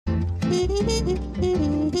Three,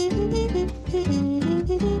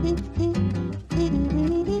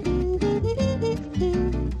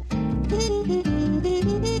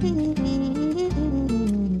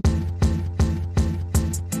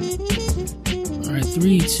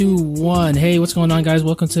 two, one. Hey, what's going on, guys?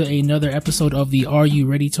 Welcome to another episode of the Are You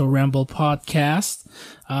Ready to Ramble podcast.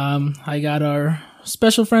 I got our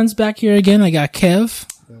special friends back here again. I got Kev.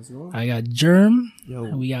 I got Jerm.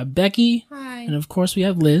 And we got Becky. Hi. And of course, we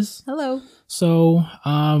have Liz. Hello. So,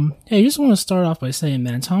 hey, I just want to start off by saying,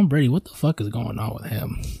 man, Tom Brady, what the fuck is going on with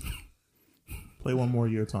him? Play one more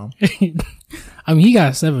year, Tom. I mean, he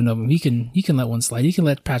got 7 of them. He can let one slide. He can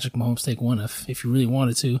let Patrick Mahomes take one if he really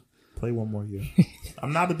wanted to. Play one more year.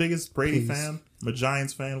 I'm not the biggest Brady fan. I'm a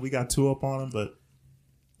Giants fan. We got 2 up on him, but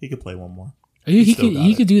he could play one more. He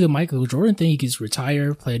could do the Michael Jordan thing. He could just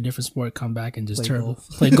retire, play a different sport, come back, and just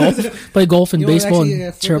play golf and baseball,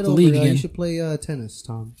 and tear up the league again. You should play tennis,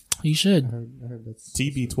 Tom. You should. I heard that's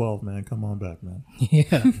TB12, man. Come on back, man. Yeah.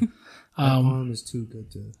 That arm is too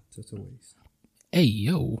good to waste. Hey,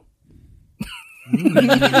 yo.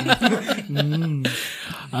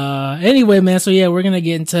 Anyway, man, so yeah, we're gonna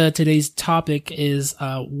get into today's topic is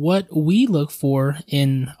what we look for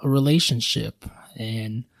in a relationship,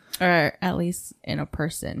 and or at least in a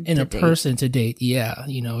person to date. Yeah,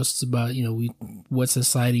 it's about what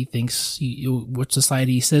society thinks, what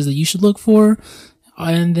society says that you should look for,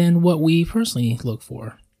 and then what we personally look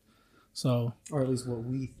for. So, or at least what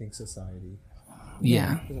we think society.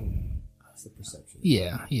 Yeah. The perception.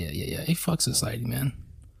 Yeah. Hey, fuck society, man.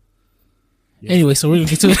 Yeah. Anyway, so we're gonna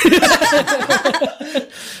get to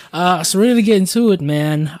it.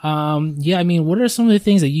 Man. Yeah, I mean, what are some of the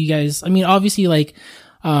things that you guys? I mean, obviously, like,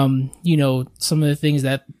 some of the things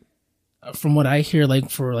that, from what I hear, like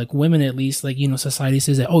for like women at least, like society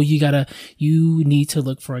says that you need to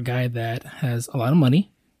look for a guy that has a lot of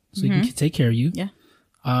money, so he can take care of you. Yeah.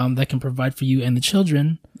 That can provide for you and the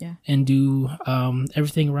children, and do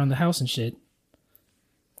everything around the house and shit.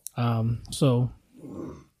 So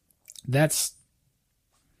that's.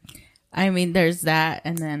 I mean, there's that,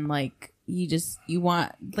 and then like you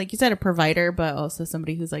want, like you said, a provider, but also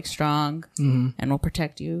somebody who's like strong and will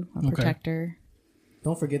protect you, a protector.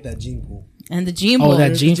 Don't forget that gene pool. And the gene pool. Oh,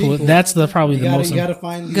 that gene pool. That's probably the most. You gotta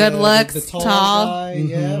find good looks, the tall,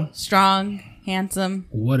 guy, strong, handsome,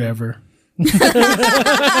 whatever.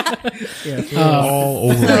 All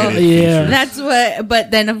overrated. Yeah, that's what. But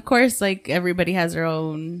then, of course, like everybody has their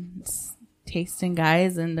own taste in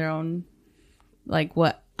guys, and their own, like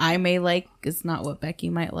what I may like is not what Becky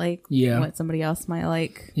might like. Yeah, what somebody else might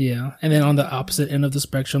like. Yeah, and then on the opposite end of the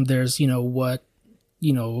spectrum, there's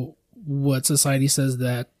what society says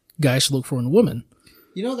that guys should look for in a woman.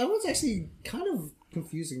 That one's actually kind of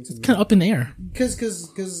confusing to me. Kind of up in the air.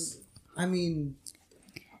 Because I mean,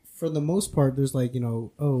 for the most part, there's like,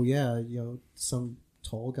 some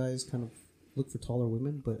tall guys kind of look for taller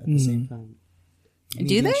women, but at the same time,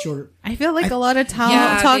 do they? Shorter. I feel like a lot of tall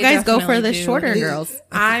guys go for the shorter girls.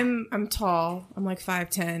 I'm tall. I'm like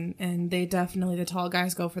 5'10", and the tall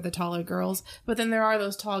guys go for the taller girls. But then there are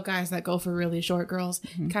those tall guys that go for really short girls.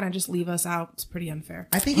 Kind of just leave us out. It's pretty unfair.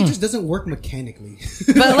 I think it just doesn't work mechanically.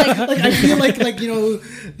 But like I feel like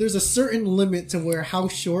there's a certain limit to where how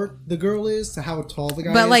short the girl is to how tall the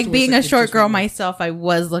guy is. But like being a short girl myself, I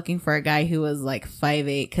was looking for a guy who was like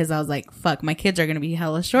 5'8", because I was like, fuck, my kids are gonna be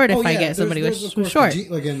hella short if I get somebody with short.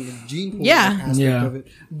 Again, the gene pool aspect of it.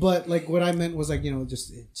 But like what I meant was like,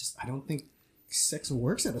 just I don't think sex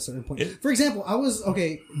works at a certain point. For example,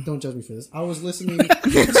 don't judge me for this. I was listening to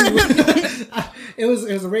it was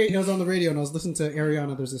on the radio, and I was listening to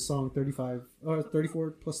Ariana. There's this song 34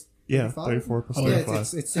 plus 34 plus 35. Yeah,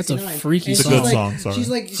 it's 69. That's a freaky song. It's a good song. Sorry.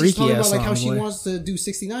 She's talking about like how she wants to do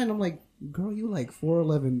 69. I'm like, girl, you like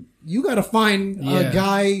 4'11". You got to find a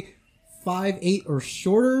guy 5'8" or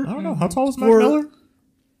shorter. I don't know. How tall is Mac Miller?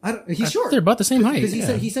 He's short. They're about the same height. Because he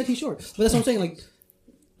said he's short. But that's what I'm saying. Like,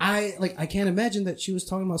 I can't imagine that she was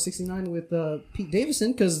talking about 69 with Pete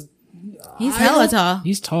Davidson, because he's hella tall.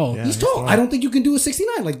 He's tall. Yeah, he's tall. I don't think you can do a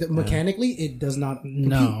 69. Like mechanically, it does not. Compute.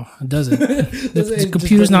 No, it doesn't. The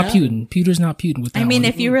computer's not Putin. Computer's not Putin with that. I mean, one.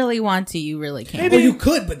 if you really want to, you really can. Well, you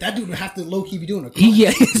could, but that dude would have to low key be doing a crunch.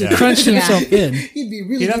 He's crunching himself in.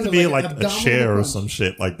 He'd have to be like a chair or some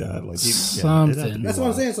shit like that. Like something. That's what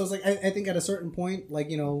I'm saying. So it's like I think at a certain point, like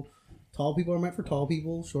tall people are meant for tall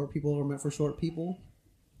people, short people are meant for short people.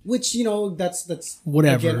 Which that's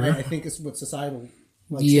whatever. Again, I think is what societal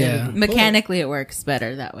Like Yeah. standard. Mechanically, it works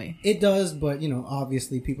better that way. It does, but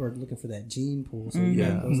obviously people are looking for that gene pool. So you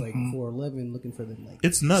got those like 4'11" looking for the like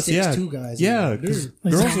It's nuts, 6'2" guys. Yeah, Like, because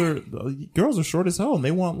girls are short as hell, and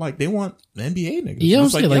they want NBA niggas. Yeah,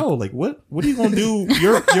 it's I'm saying, what are you gonna do?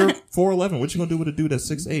 You're 4'11". What you gonna do with a dude that's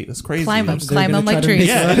 6'8"? That's crazy. Climb You know up, what I'm climb saying? up like trees.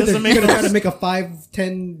 Yeah, it doesn't make they're no trying to sense. make a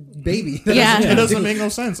 5'10" baby. Yeah. It doesn't make no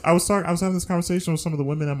sense. I was having this conversation with some of the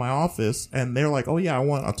women in my office, and they're like, "Oh yeah, I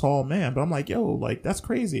want a tall man," but I'm like, "Yo, like that's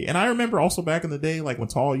crazy." And I remember also back in the day, like when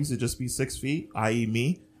tall used to just be 6 feet, i.e.,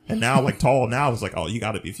 me. And now, like tall now is like, oh, you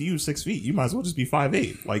got to be. If you use 6 feet, you might as well just be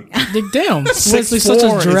 5'8". Like, Damn, it's like 6'4" such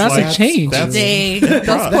a is drastic like- change. that's- Dang,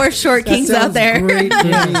 those poor short kings That out sounds there. Great to me.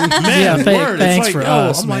 man, Yeah, word. thanks it's like, for yo,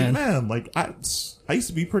 us, I'm man. like, man, like I used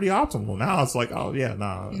to be pretty optimal. Now it's like, oh yeah,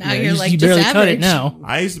 nah. Now Yeah, you're like you just barely average. cut it now.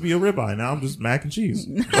 I used to be a ribeye. Now I'm just mac and cheese.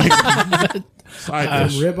 Like, side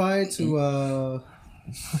dish. Ribeye to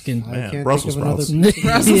Fucking I Man, can't Brussels think of sprouts.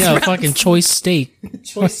 another yeah, fucking choice steak.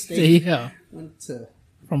 choice steak. Yeah, Went to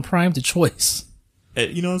from prime to choice.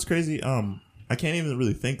 You know what's crazy? I can't even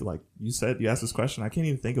really think, like you asked this question. I can't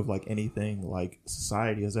even think of like anything like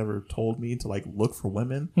society has ever told me to like look for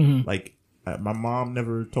women. Like my mom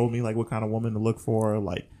never told me like what kind of woman to look for.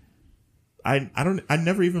 Like I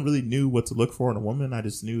never even really knew what to look for in a woman. I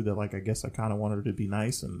just knew that like I guess I kind of wanted her to be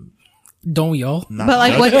nice and Don't we all? not But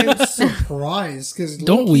like, judge. what? I'm surprised because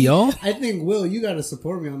Don't we all? I think Will, you got to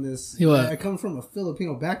support me on this. What? I come from a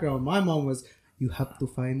Filipino background. My mom was, you have to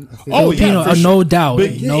find a Filipino. Oh, yeah, Filipino, for sure. no doubt,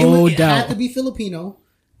 But no it doubt. had to be Filipino.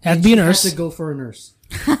 Had to and be a she nurse. Had to go for a nurse.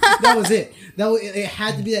 That was it. It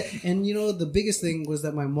had to be that. And the biggest thing was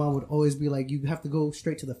that my mom would always be like, you have to go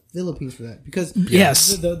straight to the Philippines for that because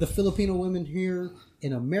Yes. the Filipino women here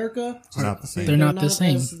in America It's not the same. They're not the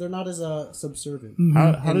same. They're not as subservient.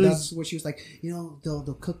 How And does that's what she was like.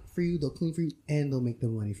 They'll cook for you, they'll clean for you, and they'll make the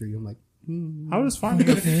money for you. I'm like, how does finding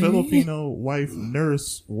a Filipino wife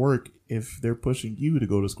nurse work if they're pushing you to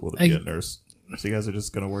go to school to be a nurse? So you guys are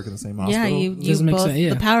just gonna work in the same Yeah, hospital? you Doesn't make both sense,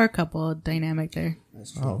 yeah. the power couple dynamic there.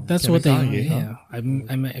 Oh, That's Kim what and they. Kanye, huh? Yeah,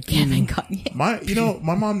 I'm Kevin Kanye.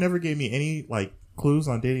 My mom never gave me any like clues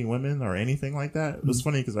on dating women or anything like that. It was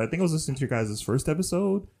funny because I think I was listening to your guys' first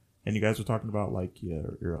episode and you guys were talking about like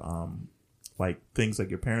your like things like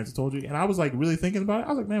your parents told you, and I was like really thinking about it. I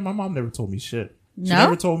was like, man, my mom never told me shit. She No?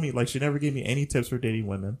 never told me, like, she never gave me any tips for dating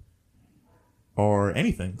women or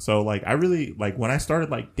anything. So like I really like when I started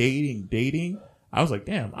like dating, I was like,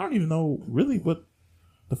 damn, I don't even know really what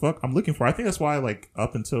the fuck I'm looking for. I think that's why like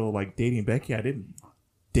up until like dating Becky, I didn't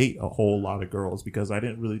date a whole lot of girls because I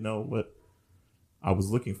didn't really know what I was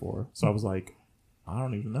looking for. So I was like, I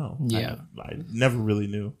don't even know. Yeah. I never really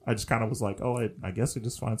knew. I just kind of was like, oh, I guess I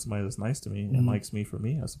just find somebody that's nice to me and likes me for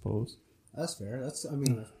me, I suppose. that's fair.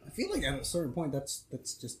 I feel like at a certain point, that's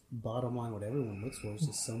just bottom line. What everyone looks for is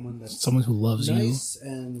just someone that's someone who loves nice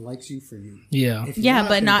and likes you for you. you. Yeah. If you're Yeah, but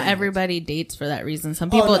then not don't. everybody dates for that reason.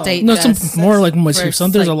 Some people no. date No, just some more like for, material.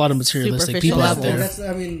 Some there's a like, lot of materialistic superficial people out levels.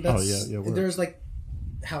 there. That's yeah, word. there's like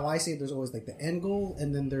how I say it, there's always like the end goal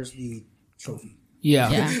and then there's the trophy.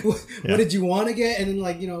 Yeah. Yeah. What Yeah. did you want to get? And then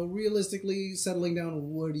like, realistically settling down,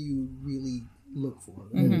 what do you really look for?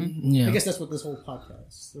 Yeah. I guess that's what this whole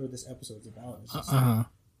podcast or this episode is about. It's just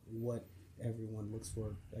what everyone looks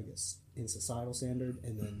for, I guess, in societal standard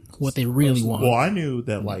and then What they really want. Well, I knew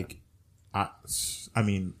that like, I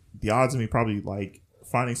mean, the odds of me probably like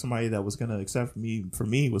finding somebody that was going to accept me for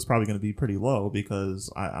me was probably going to be pretty low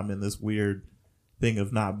because I'm in this weird thing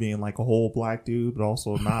of not being like a whole black dude, but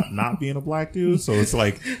also not being a black dude. So it's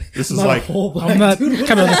like, this is Not a like, whole black I'm not dude.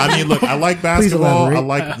 kind of. I mean, look, I like basketball. I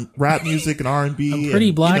elaborate. like rap music and R&B. I'm pretty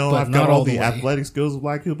and, black, but I've not got all all the the way. athletic skills of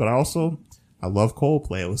black people, but I love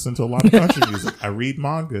Coldplay. I listen to a lot of country music. I read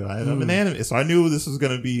manga. I'm an anime. So I knew this was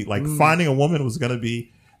going to be like finding a woman was going to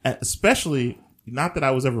be, especially not that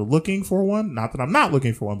I was ever looking for one, not that I'm not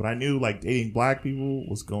looking for one, but I knew like dating black people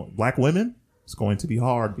black women was going to be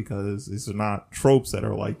hard because these are not tropes that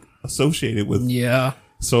are like associated with. Yeah.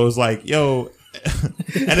 So it's like, yo,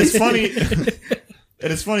 and it's funny.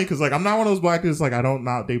 And it's funny because, like, I'm not one of those black dudes, like, I don't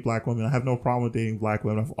not date black women. I have no problem with dating black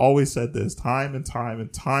women. I've always said this time and time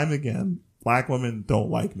and time again. Black women don't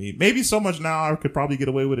like me. Maybe so much now I could probably get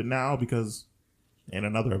away with it now because in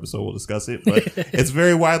another episode we'll discuss it. But it's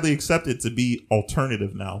very widely accepted to be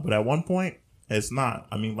alternative now. But at one point, it's not.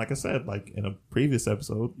 I mean, like I said, like in a previous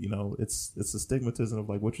episode, it's the stigmatism of,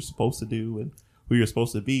 like, what you're supposed to do and who you're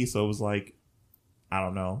supposed to be. So it was like, I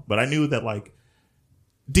don't know. But I knew that, like,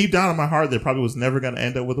 deep down in my heart, there probably was never going to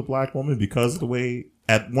end up with a black woman because of the way.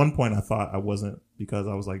 At one point, I thought I wasn't, because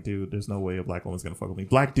I was like, dude, there's no way a black woman's gonna fuck with me.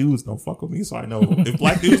 Black dudes don't fuck with me, so I know if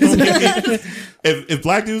black dudes don't give me, if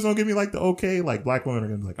black dudes don't give me like the okay, like black women are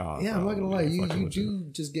gonna be like, oh yeah, I'm not gonna lie, you do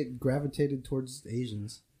just get gravitated towards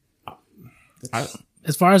Asians.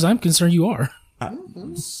 As far as I'm concerned, you are. What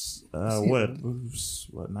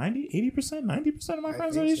 90%, 90% of my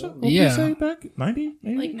friends are Asian? So. Yeah, back 90,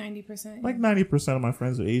 maybe? Like 90%. Like 90% of my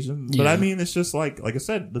friends are Asian. But I mean, it's just like I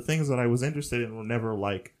said, the things that I was interested in were never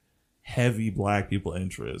like heavy black people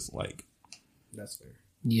interests. Like, that's fair.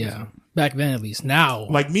 Yeah, back then at least. Now,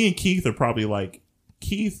 like me and Keith are probably two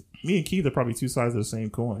sides of the same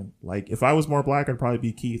coin. Like, if I was more black, I'd probably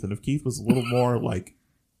be Keith, and if Keith was a little more like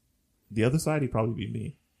the other side, he'd probably be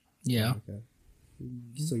me. Yeah. Okay.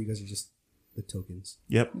 So you guys are just the tokens.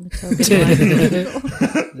 Yep.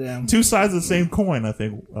 Damn. Two sides of the same coin, I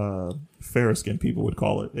think fair skinned people would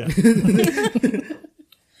call it. Yeah.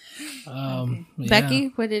 Yeah. Becky,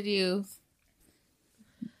 what did you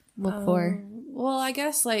look for? Well, I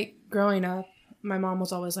guess like growing up, my mom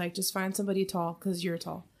was always like, just find somebody tall because you're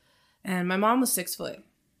tall. And my mom was 6 foot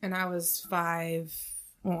and I was 5.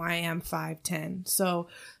 Well, I am 5'10". So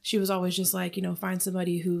she was always just like, find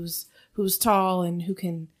somebody who's tall and who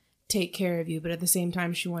can take care of you. But at the same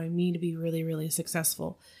time, she wanted me to be really, really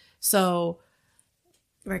successful. So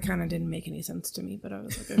that kind of didn't make any sense to me, but I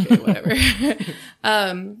was like, okay, whatever.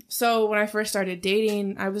 So when I first started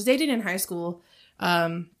dating, I was dating in high school.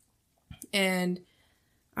 And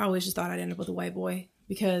I always just thought I'd end up with a white boy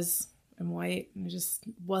because I'm white and I just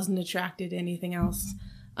wasn't attracted to anything else.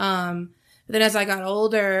 But then as I got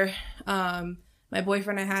older, my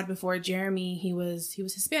boyfriend I had before, Jeremie, he was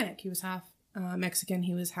Hispanic. He was half Mexican.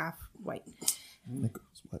 He was half white.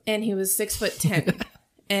 And he was 6'10".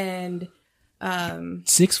 And 6'10"?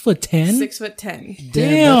 6'10".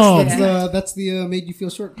 Damn. That's the made you feel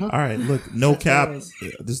short, huh? All right, look, no cap.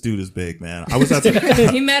 This dude is big, man. I was at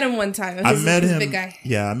He met him one time. I met him. Big guy.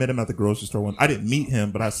 Yeah, I met him at the grocery store one. I didn't meet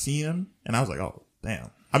him, but I see him, and I was like, oh,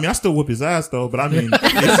 damn. I mean, I still whoop his ass though, but I mean,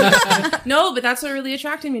 no, but that's what really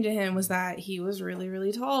attracted me to him was that he was really,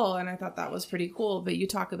 really tall, and I thought that was pretty cool. But you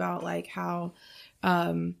talk about like how,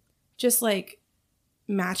 just like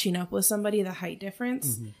matching up with somebody, the height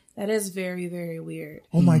difference, that is very, very weird.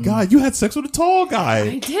 oh my god, you had sex with a tall guy.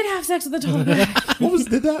 I did have sex with a tall guy.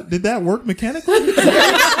 Did that work mechanically?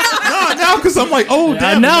 no, because I'm like, oh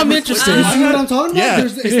damn. Now I'm interested. You see what I'm talking about? Yeah.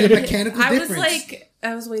 There's a mechanical difference.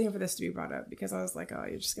 I was waiting for this to be brought up because I was like, oh,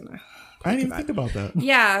 you're just gonna. I didn't even think about that.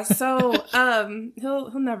 Yeah, so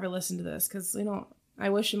he'll never listen to this because I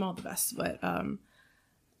wish him all the best, but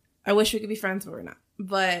I wish we could be friends, but we're not.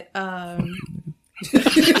 But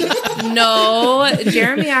no,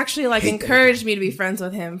 Jeremie actually like encouraged me to be friends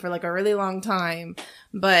with him for like a really long time,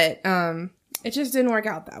 but it just didn't work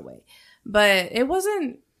out that way. But it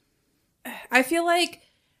wasn't. I feel like.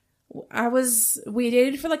 We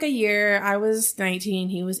dated for like a year. I was 19,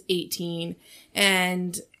 he was 18.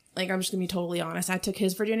 And like, I'm just gonna be totally honest. I took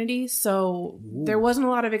his virginity. So there wasn't a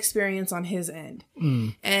lot of experience on his end.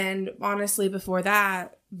 And honestly, before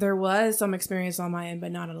that, there was some experience on my end,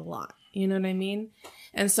 but not a lot. You know what I mean?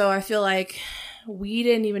 And so I feel like we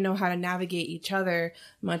didn't even know how to navigate each other,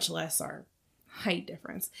 much less our height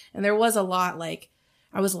difference. And there was a lot like,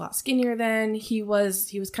 I was a lot skinnier then. He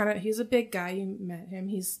was a big guy. You met him.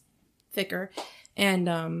 He's thicker,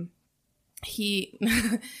 and he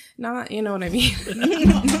not, you know what I mean.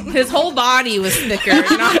 His whole body was thicker.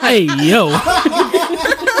 Hey yo.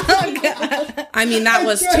 I mean that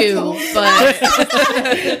was too, but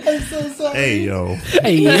I'm so sorry. Hey yo.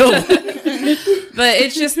 Hey yo. But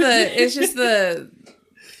it's just the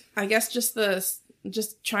I guess just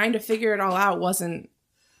trying to figure it all out wasn't.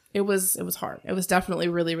 It was hard. It was definitely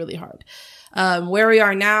really, really hard. Where we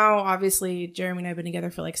are now, obviously, Jeremie and I have been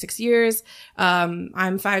together for like 6 years. I'm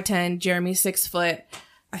 5'10", Jeremie's 6 foot.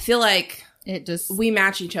 I feel like we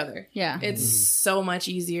match each other. Yeah. It's so much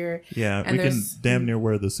easier. Yeah, and we can damn near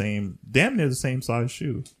wear the same size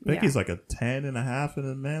shoe. Becky's like a 10 and a half in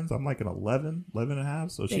the men's. I'm like an 11 and a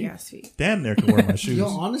half. So she damn near can wear my shoes. Yo,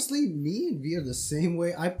 honestly, me and V are the same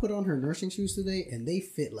way. I put on her nursing shoes today, and they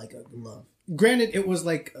fit like a glove. Granted, it was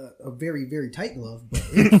like a very, very tight glove, but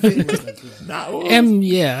it fit like a glove.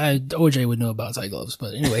 OJ would know about tight gloves,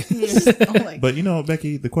 but anyway. But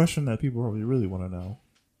Becky, the question that people probably really want to know.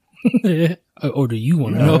 Or do you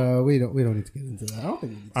want to know? We don't need to get into that. I don't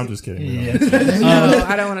think I'm just kidding.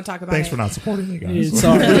 I don't want to talk about Thanks it. for not supporting me, guys.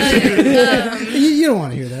 Sorry. you don't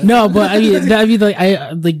want to hear that. No, but I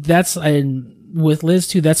mean, that's with Liz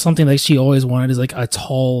too. That's something like she always wanted is like a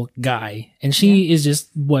tall guy, and she is just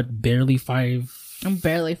barely 5'4", I'm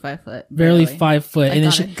barely 5 foot. Barely 5 foot. Like and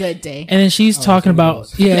then on a good day. And then she's talking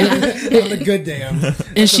about, on a good day, I'm.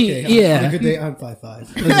 and she, okay. yeah. On a good day, I'm 5'5".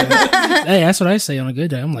 Hey, that's what I say on a good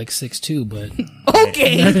day. I'm like 6'2", but.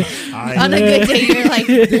 Okay. On a good day, you're like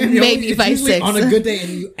maybe 5'6". On a good day, and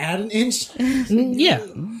you add an inch. Yeah.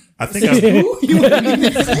 I think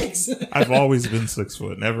I've always been 6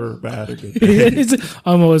 foot, never bad or good day.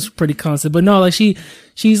 I'm always pretty constant, but no, like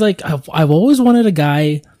she's like, I've always wanted a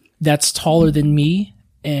guy that's taller than me.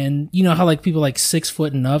 And you know how like people like 6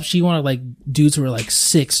 foot and up, she wanted like dudes who were like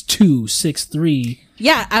 6'2", 6'3".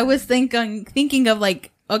 Yeah, I was thinking of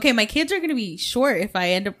like, okay, my kids are going to be short if I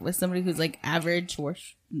end up with somebody who's like average or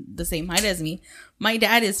the same height as me. My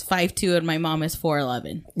dad is 5'2" and my mom is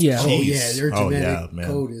 4'11". Yeah. Oh yeah, your genetic man.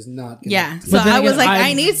 code is not. Yeah, so But then I was again, like,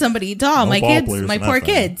 I need somebody tall. No My ball kids, players my in that poor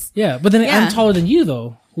family. kids. Yeah, but then Yeah. I'm taller than you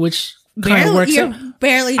though, which kind of works You're out.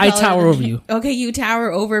 barely. I taller tower than over me. you. Okay, you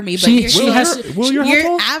tower over me, but She you're, has. You're you're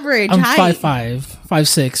how tall? average I'm height. 5'5",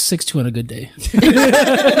 5'6", 6'2" on a good day.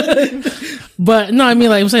 But no, I mean,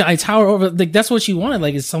 like I'm saying, I tower over. Like that's what you wanted.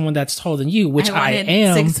 Like is someone that's taller than you, which I wanted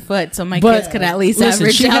am. 6 foot, so my But kids could at least listen,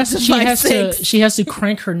 average she out has, to she has 5'6". to. She has to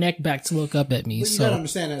crank her neck back to look up at me. But you gotta So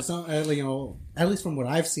understand that some, you know, at least from what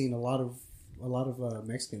I've seen, a lot of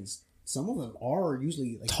Mexicans, some of them are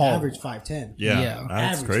usually like Tall. average 5'10". Yeah,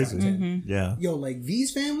 that's Average crazy. 5'10". Yeah. Yo, like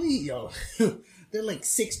V's family, yo, they're like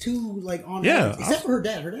 6'2", like on Yeah, average. Except for her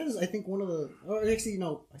dad. Her dad is, I think, one of the. Or actually,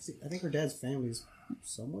 no, I think her dad's family is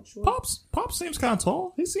somewhat short. Pops seems kind of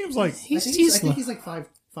tall. He seems like I he's think he's like 5'8",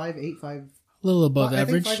 5'. a little above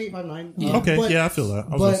average. I think 5'8", 5'9". Yeah. okay. But, yeah, I feel that.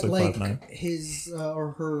 I was but gonna say like 5'9". his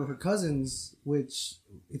or her cousins, which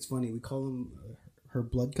it's funny, we call them her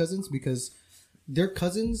blood cousins because they're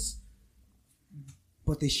cousins,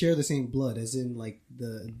 but they share the same blood, as in like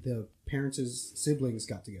the parents' siblings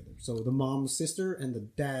got together. So the mom's sister and the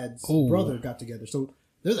dad's brother got together. So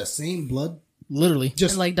they're the same blood, Literally.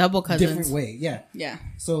 just And like double cousins. different way. Yeah. Yeah.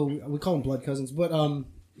 So we call them blood cousins, but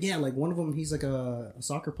yeah, like one of them, he's like a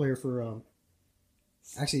soccer player for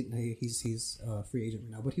actually he's a free agent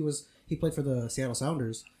right now, but he played for the Seattle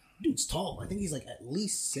Sounders. Dude's tall. I think he's like at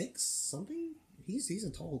least 6 something. He's a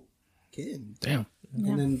tall kid. Damn.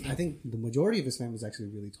 Yeah. And then I think the majority of his family is actually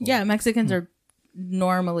really tall. Yeah, Mexicans are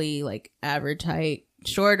normally like average height,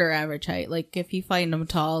 short or average height. Like if you find them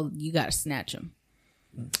tall, you gotta snatch them.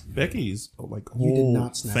 Becky's like You did whole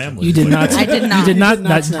not snatch family. You did not. I did not. You did not. You did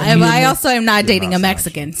not snatch. I also am not dating not a snatch.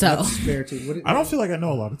 Mexican, so That's fair too. I don't feel like I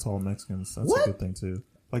know a lot of tall Mexicans. That's What? a good thing too.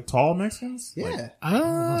 Like tall Mexicans. Yeah, Like,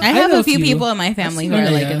 I have know a few people in my family who seen-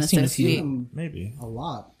 are like yeah, in I've the seen a 6 few. feet. maybe. a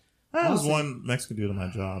lot. That was Honestly. one Mexican dude at my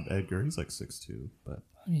job, Edgar. He's like 6'2", but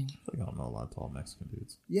I mean, I think I don't know a lot of tall Mexican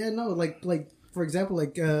dudes. Yeah, no, like for example,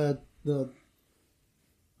 like the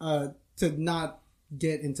to not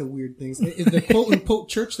get into weird things. The quote unquote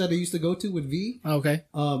church that I used to go to with V. okay.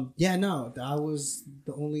 Yeah, no, I was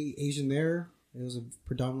the only Asian there. It was a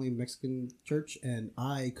predominantly Mexican church, and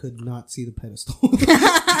I could not see the pedestal.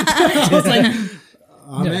 I was like,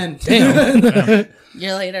 amen. Damn.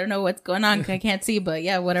 You're like, I don't know what's going on. 'Cause I can't see, but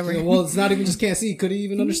yeah, whatever. Yeah, well, it's not even just can't see. Couldn't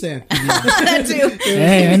even understand. That too.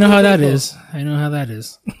 Hey, I know how that is. I know how that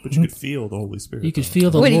is. But you could feel the Holy Spirit. You could though. feel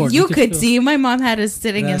the Wait, Lord. you could feel- see. My mom had us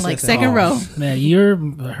sitting in That's like the second thing. row.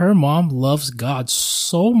 Man, her mom loves God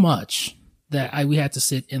so much that we had to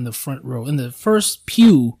sit in the front row, in the first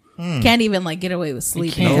pew. Can't even like get away with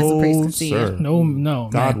sleep can't. because the priest No, can see sir. you. No,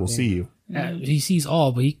 God man. will see you. He sees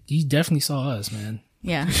all, but he definitely saw us, man.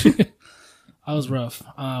 Yeah. I was rough.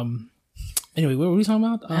 Anyway, what were we talking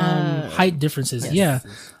about? Height differences. yes.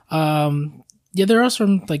 Yeah. Yeah, there are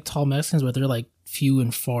some like tall Mexicans, but they're like few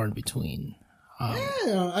and far in between.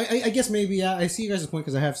 Yeah, I guess maybe, yeah, I see you guys' point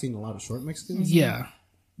because I have seen a lot of short Mexicans. Yeah.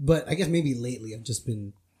 But I guess maybe lately I've just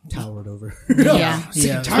been towered over. Yeah.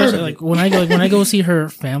 Yeah, tired especially, of like when I go see her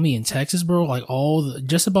family in Texas, bro. Like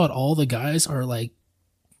just about all the guys are like,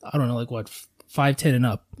 I don't know, like what 5'10" and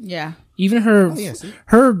up. Yeah. Even her yeah, see?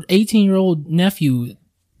 her 18-year-old nephew,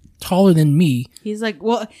 taller than me. He's like,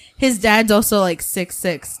 well, his dad's also like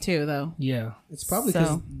 6'6" too, though. Yeah, It's probably because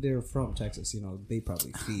So- they're from Texas. You know, they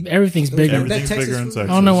probably feed. everything's bigger. Everything's Texas bigger in food-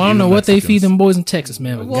 Texas. I don't know even what they feed Mexicans. them boys in Texas,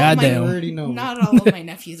 man. But Well, I goddamn, already know. Not all of my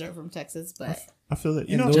nephews are from Texas, but I feel that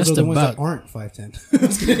you And know. those just are the ones that about. aren't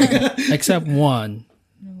 5'10". except one,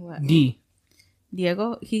 what? D.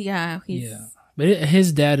 Diego, he's Yeah, but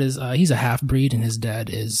his dad is he's a half breed, and his dad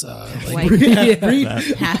is like white. yeah.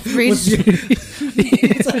 Half breed.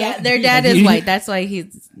 Yeah, their dad is white. That's why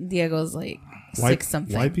Diego's like White, 6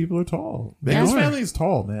 something. white people are tall. They Becky's are. family is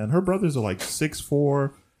tall, man. Her brothers are like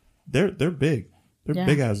 6'4". They're big. They're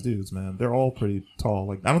big ass dudes, man. They're all pretty tall.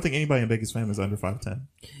 Like, I don't think anybody in Becky's family is under 5'10". Damn.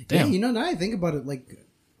 Yeah, you know, now I think about it, like,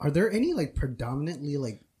 are there any like predominantly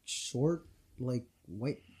like short, like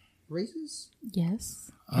white races?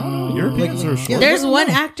 Yes. Europeans are short. Yeah, there's one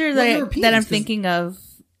actor that I'm thinking of.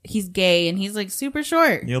 He's gay and he's like super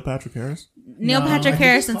short. Neil Patrick Harris. Neil Patrick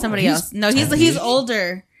Harris and somebody else. No, he's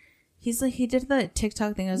older. He's like, he did the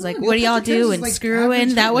TikTok thing. I was like, what do y'all do? And like screw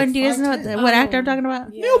in that one. Do you guys know what actor I'm talking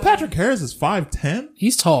about? Yeah. Neil Patrick Harris is 5'10".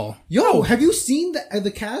 He's tall. Yo, have you seen the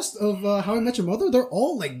cast of How I Met Your Mother? They're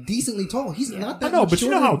all like decently tall. He's not that. I know, but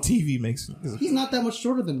shorter. You know how TV makes. He's not that much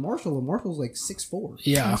shorter than Marshall, and Marshall's like 6'4".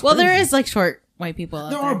 Yeah. Well, there is like short white people out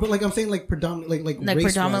there. There are, but like I'm saying, like predominantly, like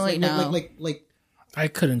predominantly, no. Like I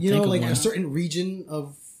couldn't. You think know, like of one. a certain region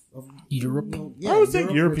of Europe. You know, yeah, I would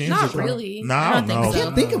think Europeans. Not really. No, I don't know. I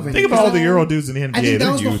can't think of it. Think about all the Euro dudes in the NBA. I think that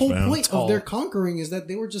They're was huge, the whole man. point of their conquering is that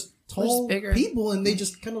they were just tall people and they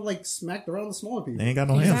just kind of like smacked around the smaller people. They ain't got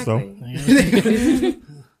no hands though.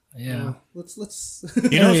 Yeah. Let's.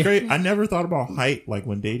 You know what's great? I never thought about height like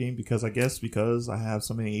when dating because I have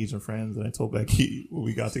so many Asian friends and I told Becky when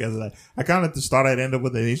we got together that I kind of just thought I'd end up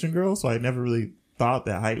with an Asian girl, so I never really thought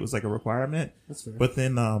that height was like a requirement. That's fair. But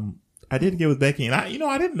then I did get with Becky and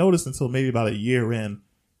I didn't notice until maybe about a year in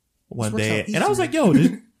one day, and I was like, "Yo,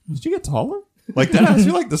 did you get taller?" Like that,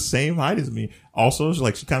 you're like the same height as me. Also,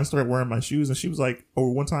 she kind of started wearing my shoes, and she was like,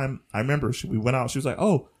 "Oh, one time I remember we went out. She was like,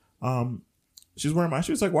 oh, she was wearing my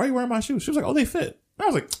shoes. Like, why are you wearing my shoes?" She was like, "Oh, they fit." And I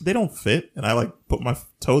was like, "They don't fit." And I like put my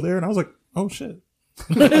toe there, and I was like, "Oh shit."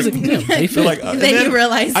 Like, damn, they feel like then you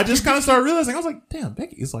realize I just kind of started realizing I was like, damn,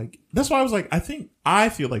 Becky is like, that's why I was like, I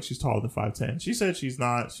feel like she's taller than 5'10". She said she's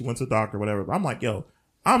not, she went to the doctor or whatever, but I'm like, yo,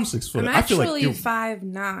 I'm 6 foot. I'm I feel like actually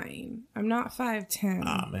 5'9". I'm not 5'10".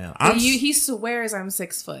 Ah, man. He swears I'm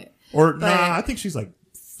 6 foot. I think she said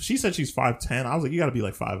she's 5'10". I was like, you gotta be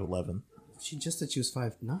like 5'11". She just said she was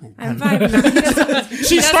 5'9". I'm 5'9".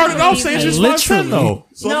 She started off saying she's 5'10" though.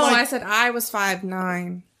 So no, like, I said I was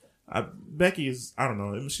 5'9". Becky is, I don't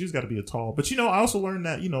know, she's got to be a tall. But, I also learned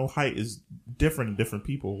that, height is different in different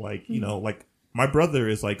people. Like, like my brother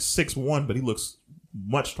is like 6'1", but he looks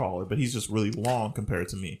much taller, but he's just really long compared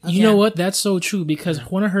to me. You know what? That's so true because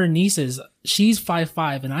one of her nieces, she's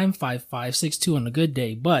 5'5" and I'm 5'5", 6'2" on a good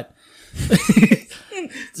day. But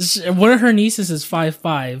one of her nieces is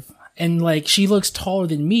 5'5". And like she looks taller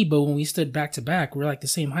than me, but when we stood back to back, we're like the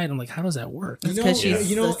same height. I'm like, how does that work? Because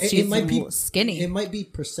it might be skinny. It might be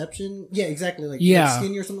perception. Yeah, exactly. Like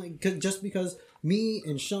skinny or something. Just because me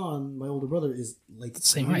and Sean, my older brother, is like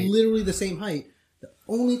same height, literally the same height. The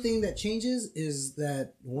only thing that changes is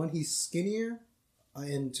that one, he's skinnier,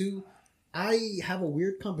 and two, I have a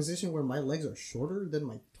weird composition where my legs are shorter than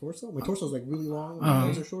my torso. My torso is like really long, my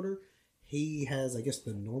legs are shorter. He has, I guess,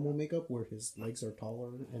 the normal makeup where his legs are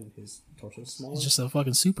taller and his torso is smaller. He's just a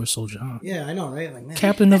fucking super soldier, huh? Yeah, I know, right? Like, man.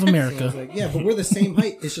 Captain of America. So like, yeah, but we're the same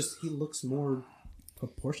height. It's just he looks more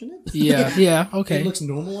proportionate. Yeah, okay. It looks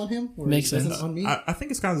normal on him. Makes sense. On me. I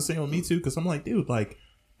think it's kind of the same on me too, because I'm like, dude, like,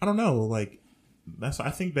 I don't know, like,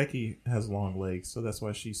 I think Becky has long legs, so that's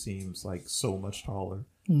why she seems like so much taller.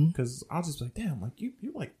 Because I'll just be like, damn, like you're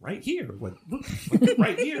like right here, like you're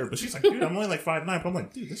right here. But she's like, dude, I'm only like 5'9". But I'm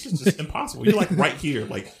like, dude, this is just impossible. You're like right here,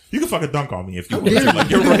 like you can fucking dunk on me if you want to. Like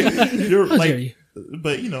you're right, you're like.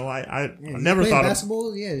 But I never thought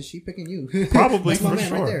basketball. Yeah, is she picking you? Probably That's my for man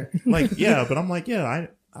sure. right there. Like yeah, but I'm like I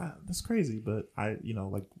that's crazy. But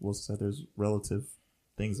like Will said, there's relative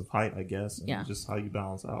things of height, I guess, and just how you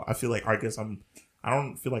balance out. I feel like I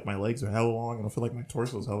don't feel like my legs are hella long. I don't feel like my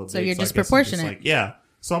torso is hella big. So you're disproportionate. Yeah.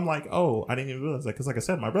 So I'm like, oh, I didn't even realize that. Because like I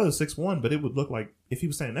said, my brother's 6'1", but it would look like, if he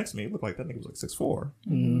was standing next to me, it looked like that nigga was like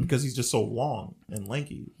 6'4". Because he's just so long and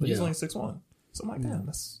lanky. But he's only 6'1". So I'm like, damn,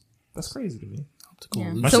 that's crazy to me.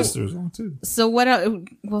 Yeah. My sister is long too. So what,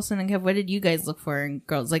 Wilson and Kev, what did you guys look for in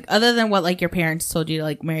girls? Like, other than what like your parents told you to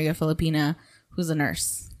like marry a Filipina who's a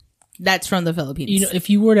nurse. That's from the Philippines.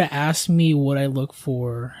 If you were to ask me what I look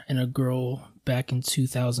for in a girl back in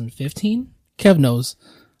 2015, Kev knows.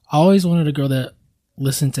 I always wanted a girl that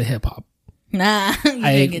listened to hip hop. Nah,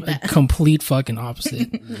 I get that. Complete fucking opposite.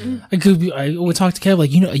 I would talk to Kev like,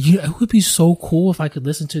 it would be so cool if I could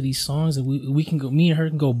listen to these songs and we can go, me and her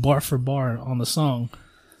can go bar for bar on the song.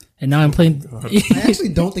 And now I'm playing. I actually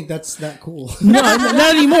don't think that's that cool. No,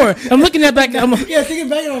 not anymore. I'm looking at back. Thinking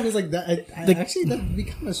back on it, it's like that. Actually, that'd be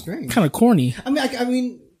kind of strange. Kind of corny. I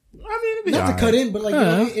mean, not to cut in, but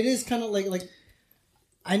like it is kind of like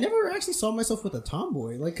I never actually saw myself with a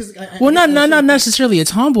tomboy. Like, cause not necessarily a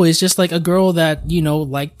tomboy. It's just like a girl that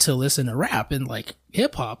liked to listen to rap and like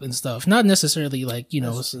hip hop and stuff. Not necessarily like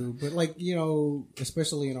That's true. But like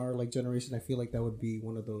especially in our like generation, I feel like that would be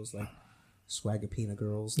one of those like Swagapina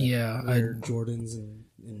girls. That Yeah, wear Jordans and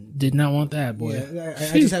did not want that, boy. Yeah,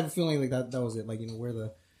 I just have a feeling like that was it. Like, wear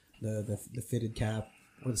the fitted cap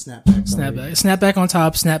or the snapback. Snapback on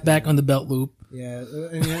top, snapback on the belt loop. Yeah,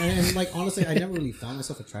 and like honestly, I never really found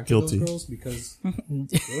myself attracted to those girls because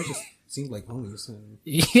they just seemed like homies. And...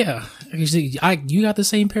 Yeah, you got the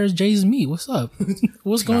same pair as Jay's as me. What's up?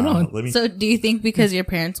 What's going on? So, do you think because your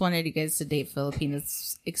parents wanted you guys to date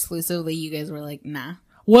Filipinos exclusively, you guys were like, nah?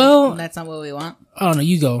 Well, that's not what we want. I don't know.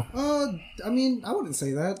 You go. I mean, I wouldn't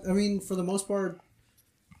say that. I mean, for the most part,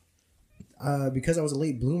 because I was a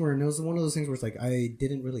late bloomer, and it was one of those things where it's like I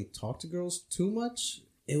didn't really talk to girls too much.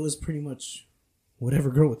 It was pretty much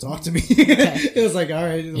whatever girl would talk to me. It was like, all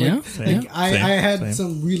right, I had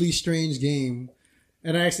some really strange game,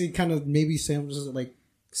 and I actually kind of maybe Sam just like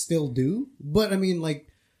still do, but I mean, like.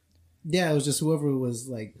 Yeah, it was just whoever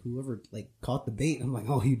caught the bait. I'm like,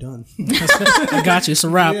 oh, you done? I got you. It's a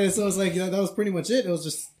wrap. Yeah, so it's like that was pretty much it. It was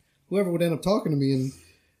just whoever would end up talking to me, and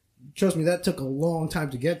trust me, that took a long time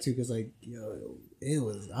to get to because I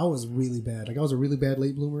was really bad. Like I was a really bad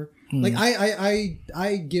late bloomer. Like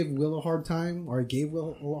I give Will a hard time, or I gave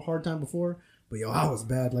Will a hard time before, but I was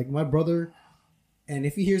bad. Like my brother, and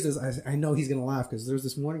if he hears this, I know he's gonna laugh because there's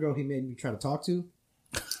this one girl he made me try to talk to.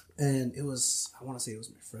 And it was, I want to say it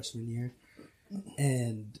was my freshman year.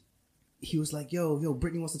 And he was like, yo,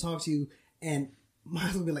 Brittany wants to talk to you. And my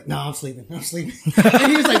husband would be like, no, I'm sleeping. And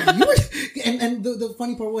he was like, and the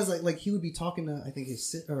funny part was like he would be talking to, I think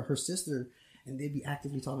her sister, and they'd be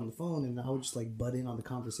actively talking on the phone. And I would just like butt in on the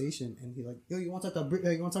conversation. And he'd like, yo, you want to talk to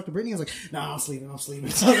Brittany? I was like, no, I'm sleeping.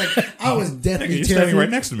 So I was like, I was deathly You're standing right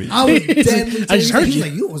next to me. I was deadly terrified. I just heard He's you.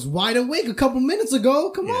 like, you was wide awake a couple minutes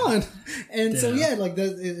ago. Come on. And so, like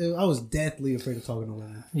I was deathly afraid of talking to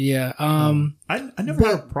women. Yeah. I never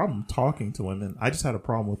had a problem talking to women. I just had a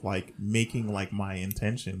problem with like making like my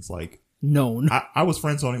intentions like known. I was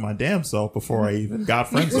friend zoning my damn self before I even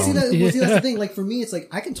got friend zoned. See, that's the thing. Like for me, it's like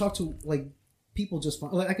I can talk to like people just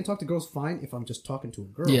fine. Like I can talk to girls fine if I'm just talking to a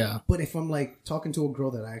girl. Yeah. But if I'm like talking to a girl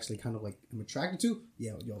that I actually kind of like am attracted to,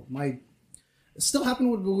 it still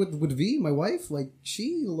happened with V, my wife. Like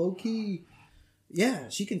she low key,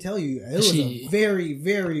 she can tell you it was a very,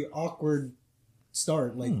 very awkward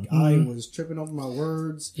start. Like I was tripping over my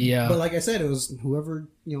words. Yeah. But like I said, it was whoever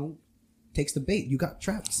takes the bait. You got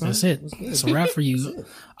trapped, son. That's it. It's a wrap for you.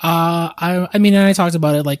 I mean, and I talked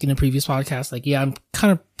about it like in a previous podcast. Like, I'm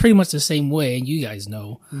kind of pretty much the same way, and you guys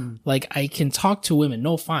know. Like, I can talk to women,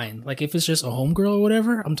 no fine. Like, if it's just a homegirl or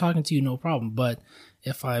whatever, I'm talking to you, no problem. But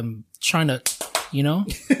if I'm trying to,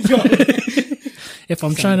 if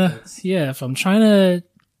I'm trying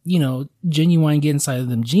to, genuine get inside of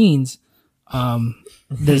them jeans,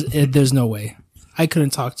 there's no way. I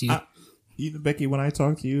couldn't talk to you. Becky, when I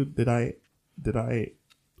talked to you,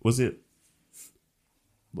 was it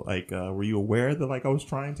like, were you aware that like I was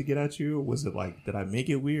trying to get at you? Or was it like, did I make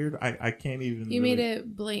it weird? I can't even. You made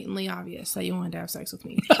it blatantly obvious that you wanted to have sex with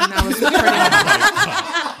me. And that was pretty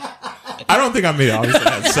I don't think I made it obvious that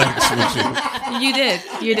I had sex with you.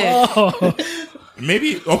 You did. Oh.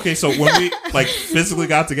 Maybe, okay, so when we like physically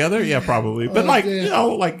got together, yeah, probably. But like,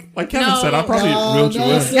 like Kevin said, I probably reeled you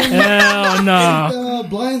in. Hell no.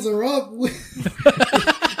 Blinds are up.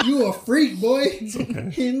 You a freak, boy. It's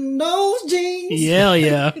okay. In those jeans. Hell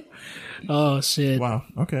yeah. Oh, shit. Wow.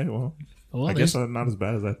 Okay, well I guess I'm not as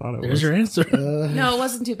bad as I thought it was. There's your answer. No, it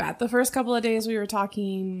wasn't too bad. The first couple of days we were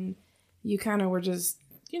talking, you kind of were just,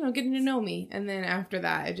 getting to know me. And then after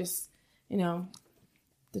that, it just,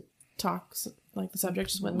 the talks, like the subject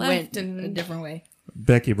just went left in a different way.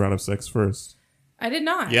 Becky brought up sex first. I did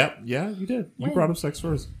not. Yeah, you did. You brought up sex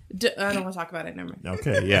first. I don't want to talk about it. Never mind.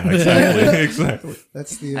 Okay, yeah, exactly.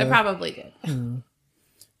 That's the. I probably did.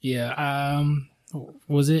 Yeah.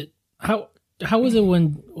 Was it how was it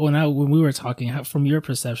when we were talking? From your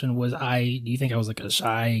perception, do you think I was like a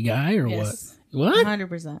shy guy or Yes. what? What?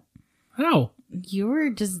 100%. How? You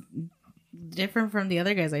were just different from the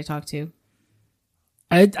other guys I talked to.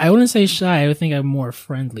 I wouldn't say shy. I would think I'm more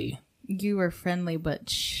friendly. You were friendly but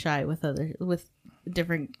shy with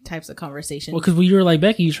different types of conversation. Well, because when you were like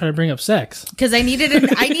Becky, you try to bring up sex. Because I needed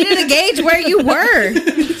to gauge where you were.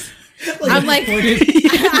 I'm like,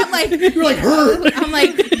 You're like her. I'm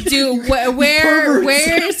like, dude,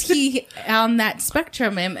 where is he on that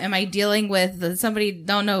spectrum? Am I dealing with somebody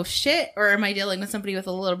don't know shit, or am I dealing with somebody with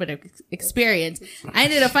a little bit of experience? I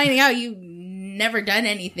ended up finding out you never done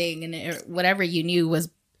anything, and whatever you knew was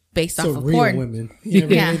based off of real porn. Women. You never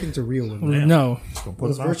did anything to real women. Yeah. No.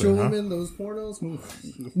 Those virtual women, those pornos.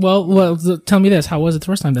 Well, tell me this. How was it the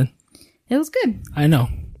first time then? It was good. I know.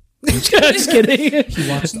 Just kidding. He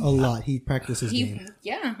watched a lot. He practiced his game.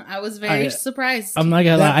 Yeah, I was very surprised. I'm not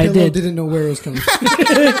gonna That lie, I pillow did. didn't know where it was coming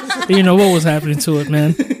from. You know what was happening to it,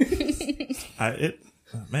 man.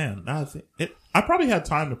 I probably had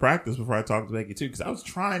time to practice before I talked to Becky too, because I was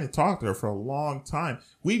trying to talk to her for a long time.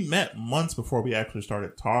 We met months before we actually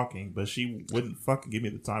started talking, but she wouldn't fucking give me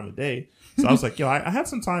the time of day. So I was like, yo, I had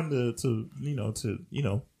some time to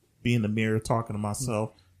be in the mirror talking to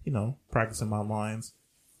myself, practicing my lines.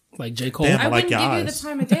 Like J. Cole. Damn, I like wouldn't give you the guys.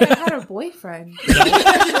 time of day. I had a boyfriend.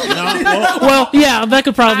 Well, yeah, that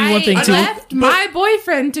could probably be one thing I too. left my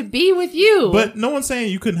boyfriend to be with you. But no one's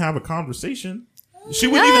saying you couldn't have a conversation. She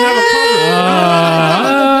wouldn't even have a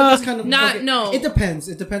conversation. That's kind of no. It depends.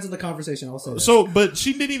 It depends on the conversation. I'll say that. So, but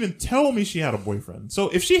she didn't even tell me she had a boyfriend. So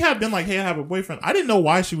if she had been like, "Hey, I have a boyfriend," I didn't know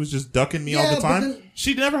why she was just ducking me all Yeah, the but time. then-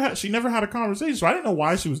 She never had a conversation, so I didn't know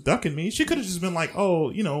why she was ducking me. She could have just been like,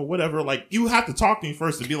 "Oh, whatever." Like, you have to talk to me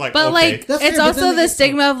first to be like, But okay. like, That's it's fair, but also then the it's-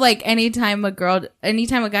 stigma of like anytime a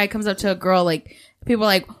guy comes up to a girl, like people are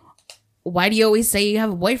like, why do you always say you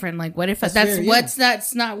have a boyfriend? Like, what if that's fair, yeah. wasn't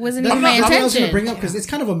That's even my what I was going to intention? bring up because it's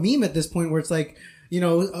kind of a meme at this point where it's like,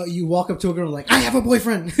 you walk up to a girl like, I have a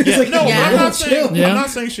boyfriend. It's Yeah, like, no, Yeah. but I'm chill.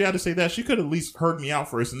 not saying she had to say that. She could at least heard me out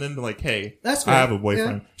first and then be like, "Hey, That's I fair. have a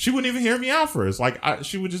boyfriend." Yeah. She wouldn't even hear me out first. Like,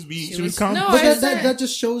 she would just be, she would was- come. No, But I that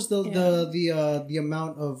just shows the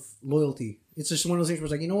amount of loyalty. It's just one of those things where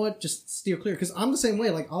it's like, you know what, just steer clear. Because I'm the same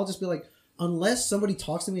way. Like, I'll just be like, unless somebody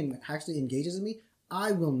talks to me and actually engages in me,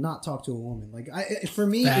 I will not talk to a woman. Like, for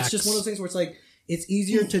me, Facts. it's just one of those things where it's like, it's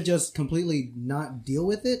easier to just completely not deal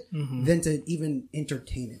with it than to even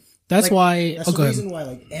entertain it. That's Like, why. That's Oh, the go ahead. reason why,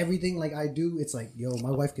 like, everything like I do, it's like, yo, my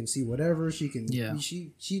wife can see whatever. She can, Yeah.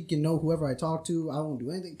 she can know whoever I talk to. I won't do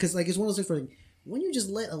anything because, like, it's one of those things where, like, when you just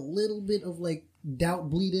let a little bit of like doubt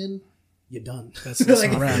bleed in, you're done. That's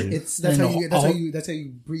like, a wrap. that's And how you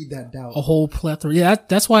breed that doubt. A whole plethora. Yeah,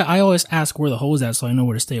 that's why I always ask where the hole's at, so I know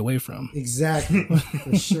where to stay away from. Exactly,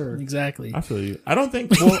 for sure. Exactly. I feel you. I don't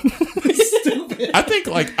think. Well, I think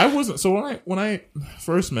like I wasn't. So when I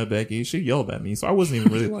first met Becky, she yelled at me. So I wasn't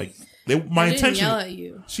even really like. My I didn't intention. yell at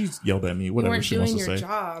you. She yelled at me. You Whatever weren't she doing wants to your say.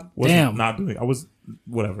 job. Wasn't Damn. not doing. I was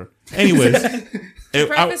whatever. Anyways, To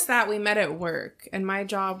preface that, we met at work, and my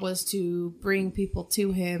job was to bring people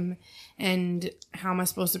to him. And how am I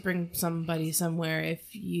supposed to bring somebody somewhere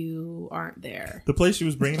if you aren't there? the place she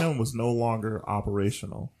was bringing them was no longer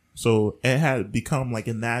operational. So it had become like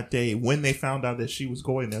in that day when they found out that she was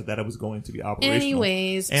going there that it was going to be operational.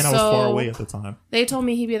 Anyways, and I was far away at the time. They told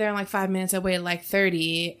me he'd be there in like 5 minutes. I waited like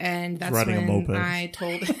 30, and that's Riding a when moped. I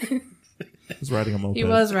told him I was riding a moped. he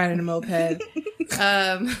was riding a moped.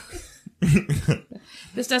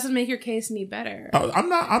 This doesn't make your case any better. I'm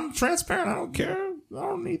not. I'm transparent. I don't care. I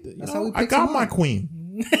don't need to. That's how we I pick got them my up. queen.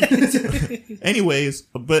 Anyways,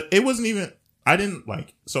 but it wasn't even. I didn't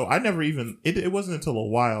like. So I never even. It wasn't until a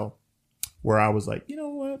while where I was like, you know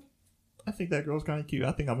what? I think that girl's kind of cute.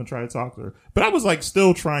 I think I'm gonna try to talk to her. But I was like,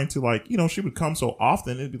 still trying to like, she would come so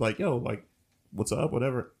often. It'd be like, yo, like, what's up?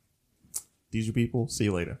 Whatever. These are people. See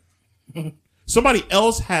you later. Somebody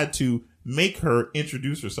else had to make her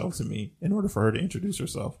introduce herself to me in order for her to introduce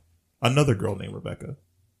herself. Another girl named Rebecca.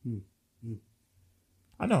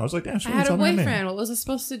 I know. I was like, damn, she I didn't had a tell me her name. boyfriend. What was I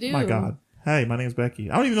supposed to do? My God. Hey, my name's Becky.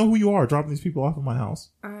 I don't even know who you are dropping these people off at my house.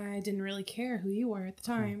 I didn't really care who you were at the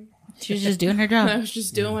time. She was just doing her I job. was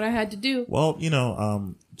just doing what I had to do. Well,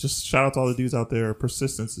 just shout out to all the dudes out there.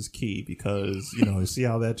 Persistence is key because, you see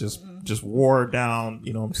how that just wore her down.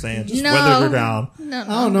 You know what I'm saying? Just No. weathered her down. No, I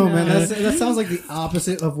don't know, man. That sounds like the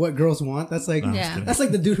opposite of what girls want. That's like, No, I'm Yeah. just kidding. that's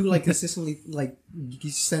like the dude who like consistently like he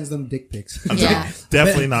sends them dick pics. Yeah.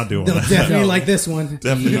 Definitely not doing that. Definitely No. like this one.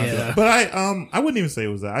 Definitely not Yeah. doing that. But I wouldn't even say it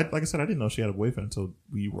was that. Like I said, I didn't know she had a boyfriend until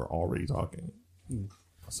we were already talking.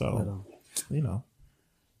 So, I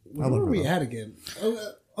Where love were her, we though. at again?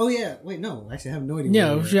 Oh yeah. Wait, no. Actually, I have no idea. Yeah,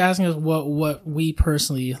 where we if you're asking us what we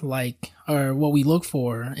personally like or what we look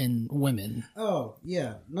for in women, Oh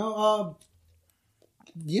yeah. No.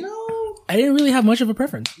 I didn't really have much of a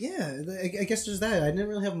preference Yeah. I guess there's that. I didn't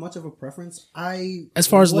really have much of a preference. as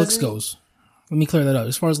far as looks wasn't- goes. Let me clear that up.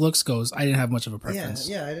 As far as looks goes, I didn't have much of a preference.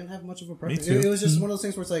 Yeah, I didn't have much of a preference. too. It was just one of those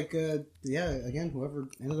things where it's like, again, whoever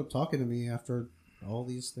ended up talking to me after all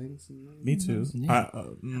these things. Me too. Yeah.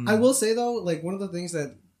 I will say though, like one of the things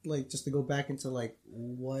that, like, just to go back into like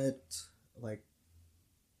what like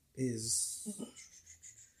is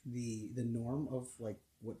the norm of like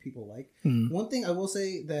what people like. One thing I will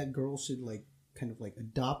say that girls should like kind of like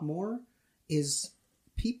adopt more is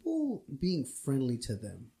people being friendly to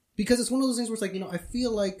them. Because it's one of those things where it's like, I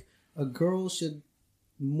feel like a girl should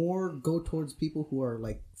more go towards people who are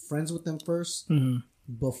like friends with them first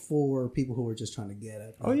before people who were just trying to get at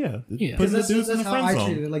me. Oh yeah, Yeah. Putting the That's dudes in the how friend I zone.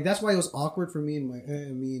 treated it. Like that's why it was awkward for me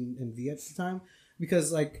and V at the time,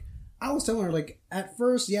 because like I was telling her like at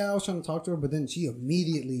first, yeah, I was trying to talk to her, but then she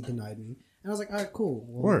immediately denied me, and I was like, all right, cool,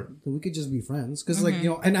 well, Word. then we could just be friends, because like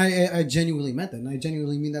and I genuinely meant that, and I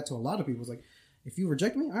genuinely mean that to a lot of people. It's like, if you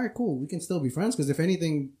reject me, all right, cool, we can still be friends, because if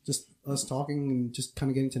anything, just us talking and just kind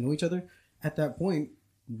of getting to know each other, at that point,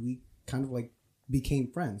 we kind of like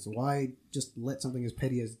became friends. Why just let something as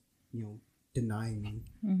petty as denying me,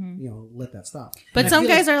 let that stop. But And I some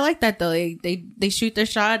feel guys like, are like that though. They shoot their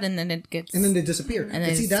shot and then it gets and then they disappear. And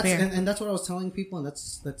they see, that's disappear. and that's what I was telling people, and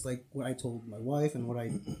that's like what I told my wife, and what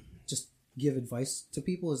I just give advice to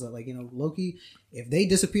people is that, like, low-key, if they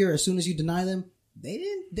disappear as soon as you deny them, they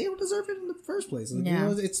don't deserve it in the first place. Like,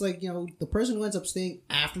 Yeah. It's like, the person who ends up staying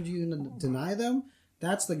after you deny them,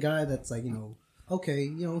 that's the guy that's like, okay,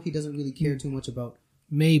 he doesn't really care too much about.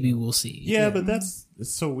 Maybe we'll see. Yeah, but it's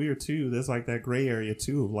so weird too. There's like that gray area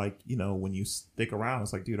too. Like, when you stick around,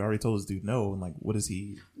 it's like, dude, I already told this dude no, and like, what is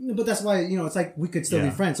he? But that's why, it's like we could still be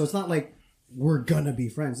friends. So it's not like we're gonna be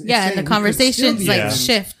friends. It's yeah, saying and the we could still conversations be like friends.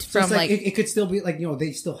 shift So from it's like it could still be like,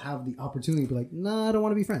 they still have the opportunity to be like, nah, I don't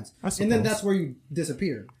want to be friends. I And then suppose. that's where you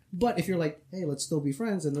disappear. But if you're like, hey, let's still be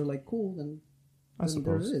friends, and they're like, cool, then there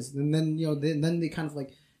suppose. it is. And then, then they kind of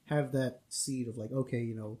like have that seed of like, okay,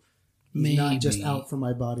 he's Maybe. not just out for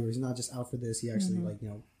my body, or he's not just out for this. He actually like,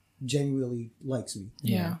 genuinely likes me.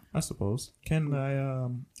 yeah. I suppose. Can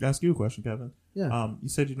I ask you a question, Kevin? Yeah. You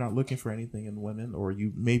said you're not looking for anything in women, or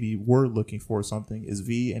you maybe were looking for something. Is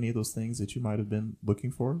V any of those things that you might have been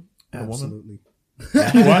looking for in a woman? Absolutely.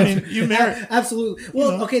 Well, I mean, you married. Absolutely.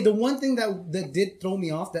 Well, okay. The one thing that did throw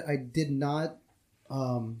me off, that I did not,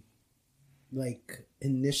 like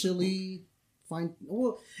initially find.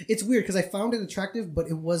 Well, it's weird because I found it attractive, but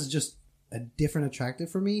it was just a different attractive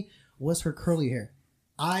for me. Was her curly hair?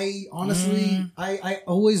 I honestly, I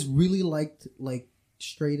always really liked like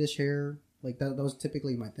straightish hair. Like that was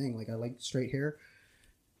typically my thing. Like I liked straight hair.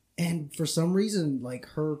 And for some reason, like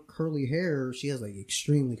her curly hair, she has like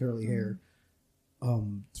extremely curly hair.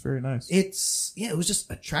 It's very nice. It was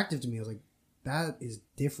just attractive to me. I was like, that is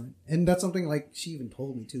different. And that's something like she even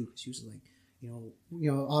told me too. She was like,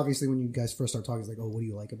 obviously when you guys first start talking, it's like, oh, what do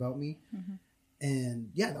you like about me? And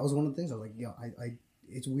yeah, that was one of the things I was like, I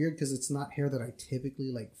it's weird because it's not hair that I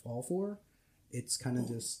typically like fall for. It's kind of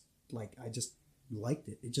just like, I just liked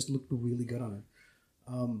it. It just looked really good on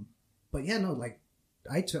her. But yeah, no, like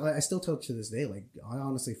I still tell to this day, like I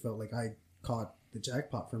honestly felt like I caught the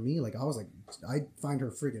jackpot for me. Like I was like, I find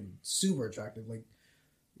her freaking super attractive. Like,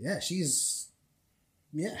 yeah, she's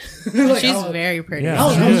like, she's very pretty. Yeah, I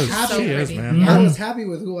was she is. happy. She is, pretty. man. Yeah. I was happy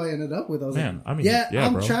with who I ended up with. I was Man, like, I mean, yeah,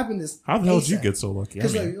 I'm bro. trapping this. How the hell did you ASAP. get so lucky? I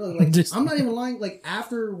Because mean, like Just- I'm not even lying. Like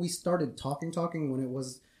after we started talking when it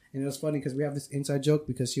was, and it was funny because we have this inside joke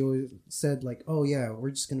because she always said like, "Oh yeah, we're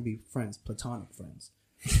just gonna be friends, platonic friends."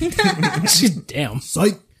 Damn.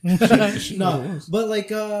 Psych. she No, was. but like,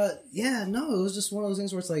 yeah, no, it was just one of those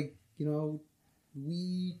things where it's like,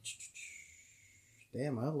 we.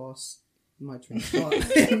 Damn, I lost my train of thought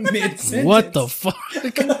mid-sentence. What the fuck?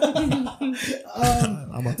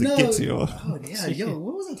 I'm about to get to you. Oh yeah, yo,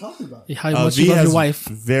 what was I talking about? How much V you love has your wife?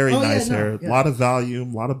 very Oh, yeah, nice no, hair. yeah. A lot of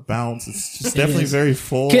volume, a lot of bounce. It's just It definitely is. very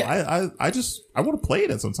full. Can- I want to play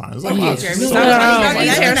it at sometimes. It's like, Yeah. wow, Jeremy, she's stop so- talking about my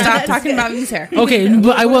V's hair. God. Stop talking about V's hair. Okay,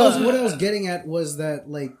 but I will. What I was getting at was that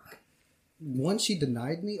like once she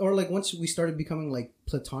denied me, or like once we started becoming like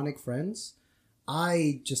platonic friends,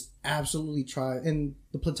 I just absolutely tried, and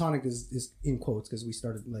the platonic is in quotes because we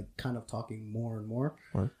started like kind of talking more and more.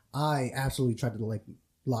 Right. I absolutely tried to like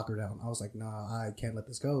lock her down. I was like, nah, I can't let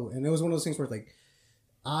this go. And it was one of those things where like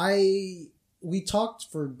we talked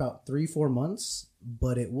for about 3-4 months,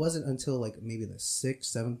 but it wasn't until like maybe the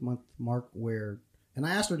 6-7 month mark where, and I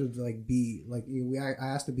asked her to like be like, I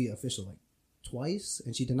asked to be official like twice,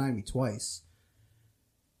 and she denied me twice.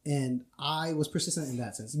 And I was persistent in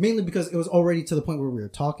that sense, mainly because it was already to the point where we were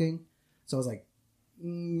talking. So I was like,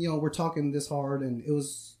 we're talking this hard, and it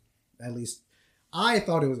was, at least I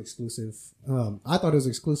thought it was exclusive.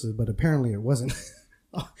 But apparently it wasn't.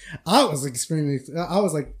 I was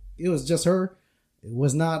like, it was just her. It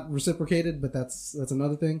was not reciprocated, but that's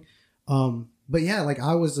another thing. But yeah, like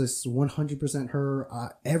I was just 100% her.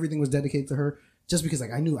 Everything was dedicated to her, just because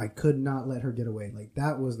like I knew I could not let her get away. Like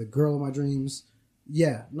that was the girl of my dreams.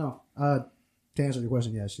 Yeah, no. To answer your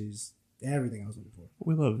question, yeah, she's everything I was looking for.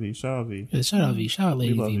 We love V. Shout out V. Yeah, shout out V. Shout out We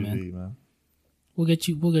Lady love V, you, man. V, man. We'll get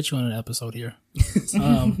you on an episode here.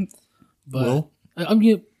 But Will?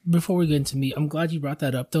 before we get into me, I'm glad you brought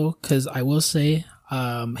that up though, because I will say,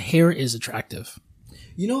 hair is attractive.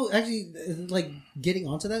 You know, actually, like getting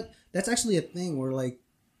onto that, that's actually a thing where like,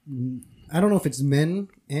 I don't know if it's men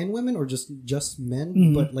and women or just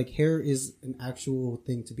men, but like hair is an actual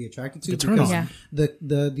thing to be attracted to because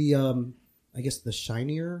the I guess the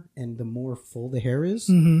shinier and the more full the hair is,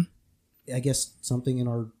 I guess something in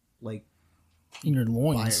our like in your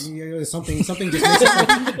loins, something just makes it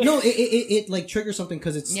like, no, it like triggers something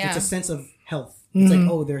because it's a sense of health. It's like,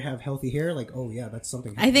 oh, they have healthy hair. Like, oh yeah, that's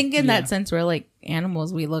something. I think in that sense, we're like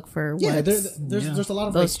animals. We look for there's a lot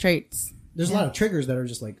of those traits. There's a lot of triggers that are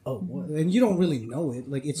just like, oh, and you don't really know it.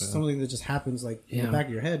 Like it's something that just happens like in the back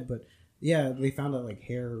of your head. But yeah, they found out like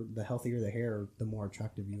hair, the healthier the hair, the more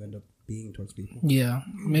attractive you end up being towards people. Yeah,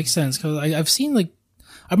 makes sense because I've seen like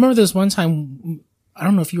I remember this one time. I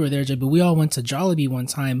don't know if you were there, Jay, but we all went to Jollibee one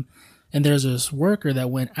time, and there's this worker that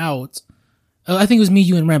went out. I think it was me,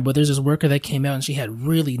 you, and Ren, but there's this worker that came out and she had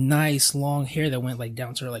really nice long hair that went like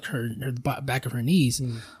down to her back of her knees.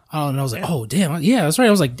 Oh, and I was like, oh damn, yeah, that's right.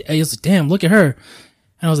 I was like, damn, look at her.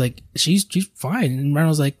 And I was like, she's fine. And Ren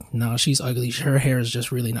was like, no, she's ugly. Her hair is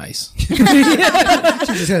just really nice. She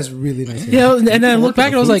just has really nice hair. Yeah, and then I looked back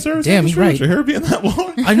and I was like, damn, he's right. Your hair being that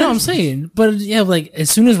long. I know, I'm saying, but yeah, like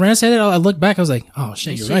as soon as Ren said it, I looked back. I was like, oh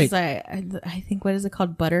shit, you're right. She's like, I think what is it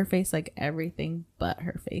called, butterface? Like everything but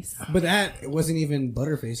her face. But that wasn't even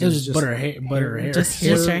butterface. It was just butter hair. Just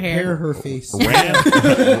her hair. Her face.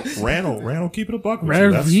 Rand will keep it a buck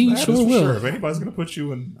with you. He sure will. Sure. If anybody's gonna put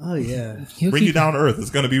you in, Oh yeah, bring you down to earth,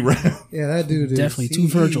 it's gonna be Rand. yeah, that dude is Definitely two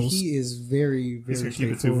Virgils. He is very, very. He's gonna keep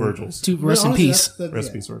it two Virgils. Rest in peace. Rest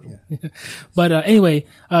in peace, Virgil. But anyway,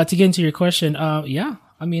 to get into your question, yeah,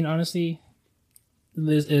 I mean, honestly,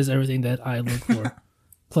 this is everything that I look for,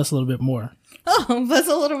 plus a little bit more. Oh, plus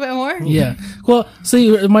a little bit more. Yeah. Well,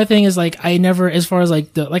 see, my thing is like I never, as far as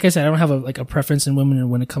like like I said, I don't have a preference in women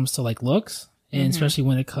when it comes to like looks, and especially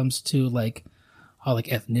when it comes to like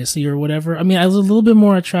ethnicity or whatever. I mean, I was a little bit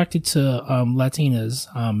more attracted to Latinas.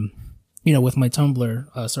 You know, with my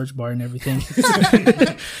Tumblr search bar and everything.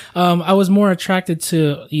 I was more attracted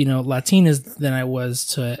to, you know, Latinas than I was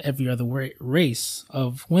to every other race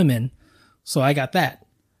of women. So I got that.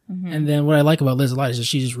 And then what I like about Liz a lot is that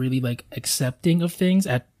she's just really like accepting of things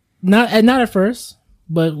not at first,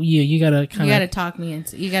 but you gotta talk me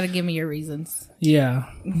into, you gotta give me your reasons.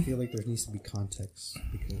 Yeah. I feel like there needs to be context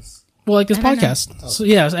because. Well, like this podcast. So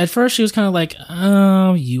yeah, at first she was kind of like,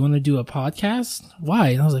 you want to do a podcast? Why?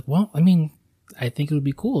 And I was like, well, I mean, I think it would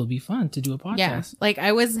be cool. It'd be fun to do a podcast. Yeah. Like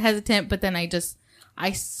I was hesitant, but then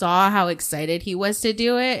I saw how excited he was to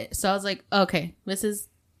do it. So I was like, okay, this is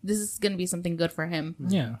going to be something good for him.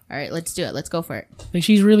 Yeah. All right, let's do it. Let's go for it. Like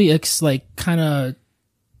she's really like kind of,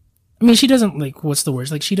 I mean, she doesn't like, what's the word?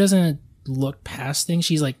 Like she doesn't look past things.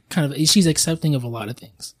 She's like she's accepting of a lot of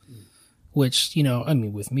things, which, you know, I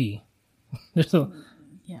mean, with me, there's a,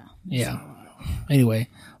 yeah. Anyway,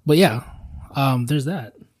 but yeah, there's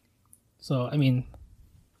that. So, I mean,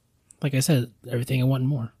 like I said, everything I want and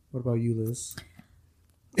more. What about you, Liz?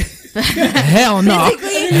 Hell no.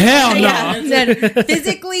 Hell no. Yeah,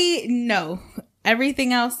 physically, no.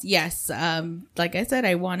 Everything else, yes. Like I said,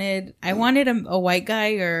 I wanted a white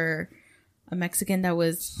guy or a Mexican that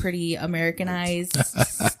was pretty Americanized,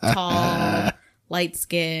 tall, light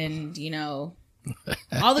skinned, you know.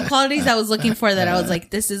 All the qualities I was looking for that I was like,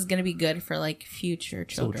 this is gonna be good for like future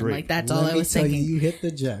children. Like that's all I was thinking. You hit the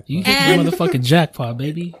jackpot. You hit the motherfucking jackpot,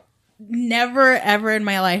 baby. Never ever in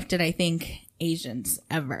my life did I think Asians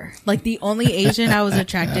ever. Like the only Asian I was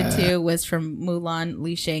attracted to was from Mulan,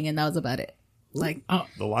 Li Shang, and that was about it. Like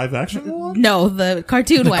the live action one? No, the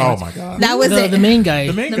cartoon one. Oh my god, that was it. The main guy.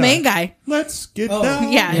 The main guy. Let's get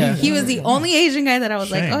down. Yeah, he was the only Asian guy that I was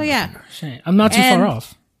like, oh yeah. Shame. I'm not too far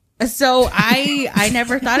off. So I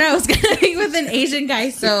never thought I was gonna be with an Asian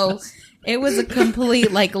guy. So it was a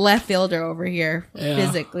complete like left fielder over here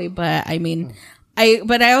physically. But I mean,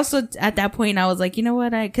 I also at that point I was like, you know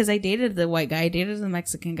what? Because I dated the white guy, I dated the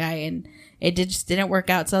Mexican guy, and it just didn't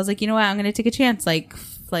work out. So I was like, you know what? I'm gonna take a chance. Like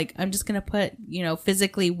I'm just gonna put, you know,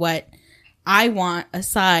 physically what I want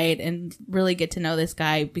aside and really get to know this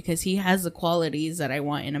guy because he has the qualities that I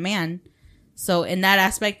want in a man. So in that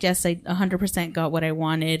aspect, yes, I 100% got what I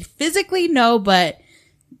wanted. Physically, no, but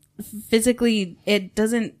physically, it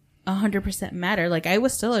doesn't 100% matter. Like I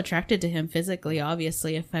was still attracted to him physically.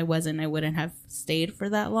 Obviously, if I wasn't, I wouldn't have stayed for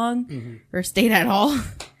that long or stayed at all.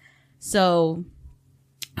 So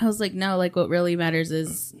I was like, no, like what really matters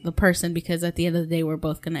is the person, because at the end of the day, we're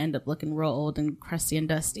both going to end up looking real old and crusty and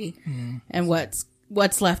dusty. And what's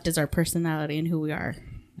left is our personality and who we are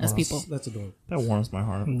as people. That's adorable. That warms my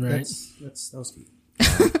heart. Right. That was cute.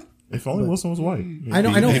 If only Wilson was white. I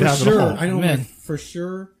know for sure. I know for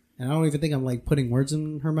sure. and I don't even think I'm like putting words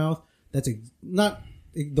in her mouth. That's not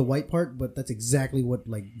the white part, but that's exactly what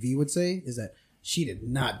like V would say, is that she did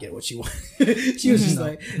not get what she wanted. She was just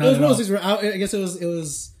like, it was one of those things where I guess it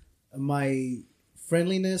was my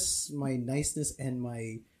friendliness, my niceness, and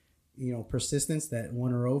my persistence that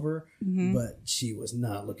won her over. But she was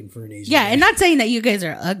not looking for an Asian. Yeah, and not saying that you guys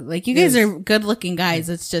are ugly. Like, you guys are good looking guys.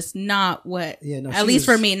 It's just not what, at least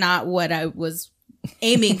for me, not what I was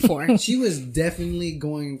aiming for. She was definitely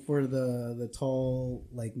going for the tall,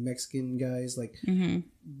 like, Mexican guys, like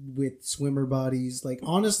with swimmer bodies. Like,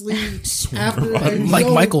 honestly, after like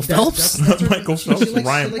Michael Phelps, Michael Phelps,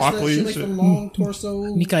 Ryan Lockley, she likes the long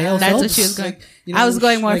torso. Mikael That's Phelps. what she was going. Like, I was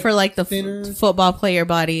going more for like the thinner football player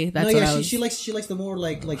body. That's what I was. she likes the more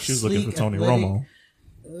like she was sleek, looking for Tony athletic, Romo.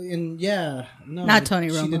 And not Tony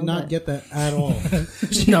Romo. She did not get that at all.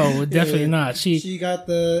 No, definitely not. She got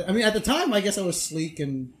the. I mean, at the time, I guess I was sleek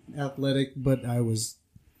and athletic, but I was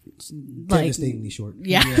devastatingly short.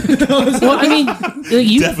 Yeah. Well, I mean,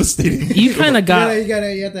 you Devastating. You kind of got. You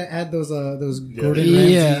have to add those Gordon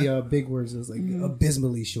Ramsay big words. It was like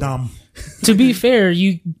abysmally short. Dumb. To be fair,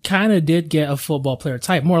 you kind of did get a football player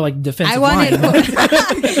type, more like defensive I wanted.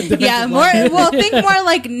 line. Yeah, more. Well, think more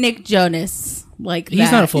like Nick Jonas. Like He's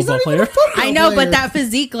that. not a football player. I know, but that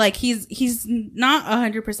physique, like he's not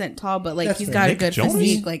 100% tall, but like he's got a good Jonas?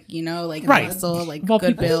 physique, like like Right. muscle, like Well,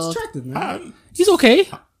 good people- build, Attractive, man. He's okay.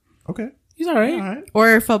 Okay. He's all right. All right.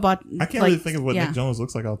 or football. I can't really think of what Nick Jones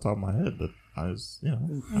looks like off the top of my head, but I was,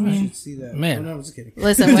 I should see that. Man. No, I'm just kidding.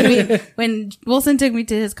 Listen, when Wilson took me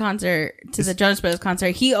to his concert, to the Jonas Brothers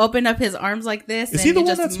concert, he opened up his arms like this, Is and he the he one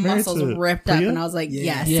just that's married muscles to ripped up, Priya? and I was like,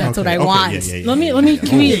 yes, Yeah. that's what I Okay,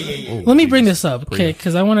 want. Let me bring this up, okay?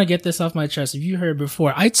 Because I want to get this off my chest. If you heard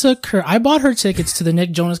before, I bought her tickets to the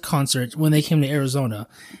Nick Jonas concert when they came to Arizona,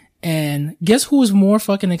 and guess who was more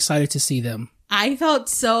fucking excited to see them? I felt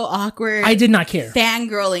so awkward. I did not care.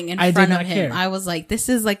 Fangirling in I did front not of him. care. I was like, this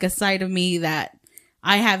is like a side of me that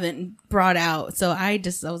I haven't brought out. So I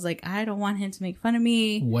was like, I don't want him to make fun of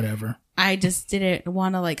me. Whatever. I just didn't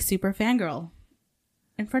want to like super fangirl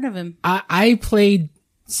in front of him. I played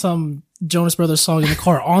some Jonas Brothers song in the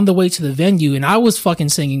car on the way to the venue, and I was fucking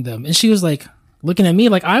singing them, and she was like looking at me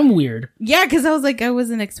like I'm weird. Yeah, because I was like, I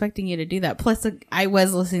wasn't expecting you to do that. Plus, I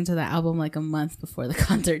was listening to the album like a month before the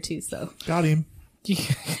concert too. So Got him.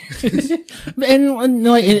 And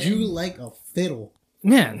like, Did you like a fiddle?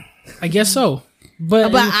 man, I guess so.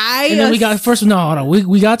 But But I and then we got first. No, hold on.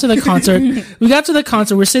 We got to the concert. We got to the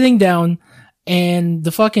concert. We're sitting down, and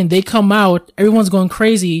they come out. Everyone's going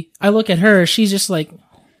crazy. I look at her. She's just like,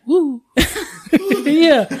 woo.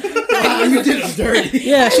 Yeah. Wow, you did it dirty.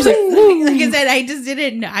 Yeah. She's like, woo. like I said, I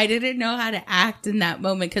didn't know how to act in that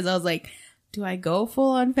moment because I was like, do I go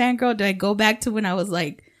full on fangirl? Do I go back to when I was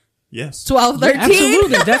like Yes. 12, 13?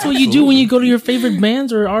 Absolutely. That's what you do when you go to your favorite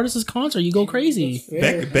band's or artist's concert. You go crazy.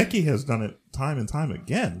 Becky has done it time and time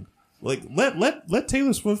again. Like, let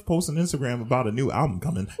Taylor Swift post an Instagram about a new album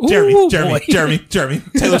coming. Ooh, Jeremy,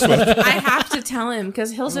 Taylor Swift. I have to tell him because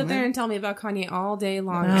he'll sit there and tell me about Kanye all day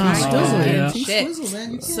long. Oh, and I yeah. don't Yeah. give a shit. Swizzle,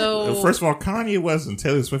 man. You can't. So First of all, Kanye West and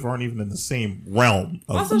Taylor Swift aren't even in the same realm.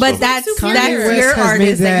 Also, But She's that's super that's weird. your West has artist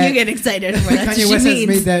made that that- you get excited for. That's Kanye what West she has means.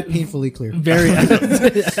 made that painfully clear. Very,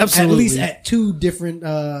 absolutely. At least at two different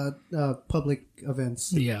public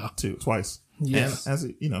events. Yeah. twice. Yes. And as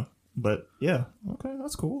it, but yeah, okay,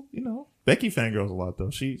 that's cool. Becky fangirls a lot though.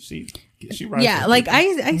 She writes. Yeah, like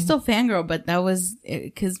I still fangirl, but that was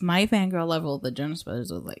because my fangirl level of the Jonas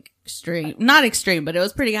Brothers was like extreme, not extreme, but it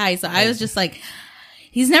was pretty high. So I was just like,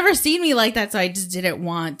 he's never seen me like that, so I just didn't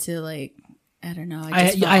want to like, I don't know. I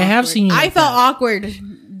just felt have awkward. seen you I like felt that. awkward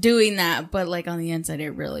doing that, but like on the inside, I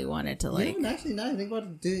really wanted to like. Actually, now I think about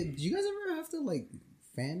it, did you guys ever have to like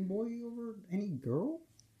fanboy over any girl?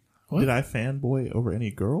 Did I fanboy over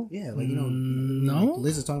any girl? Yeah, like no. like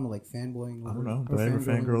Liz is talking about like fanboying. I Over, don't know. or Did I ever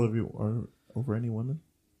fangirling. fangirl over any women?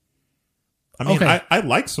 I mean, Okay. I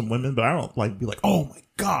like some women, but I don't like be like, oh my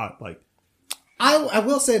god, like. I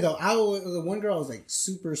will say though, the one girl I was like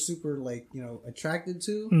super like attracted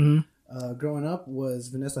to growing up was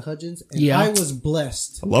Vanessa Hudgens, and Yeah. I was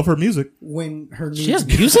blessed I love her music. when her She has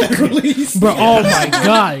nudes music? got released. Bro, oh my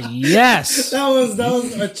god, yes. That was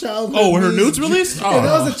a childhood. Oh, when her me's nudes dream- released? Yeah, that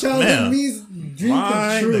Oh, was a childhood man. me's dream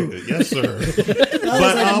My come true. nigga. Yes, sir. I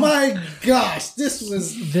was like, But, my gosh, this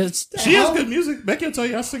was. This, She has good music. Becky will tell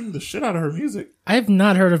you I sing the shit out of her music. I've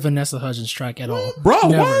not heard of Vanessa Hudgens track at all. Bro,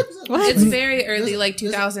 Never. what? it's very early, like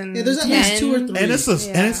There's 2010. yeah, there's at least 2 or 3. And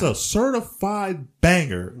it's a certified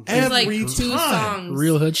banger There's every like 2 time. songs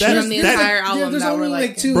Real hood That shit. is- from the that- entire album there's that only were like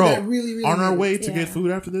like 2 Bro, that really on our hit. way to Yeah. get food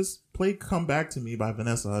after this, play "Come Back to Me" by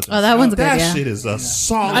Vanessa Hudgens. Oh, that one's good, That yeah. shit is a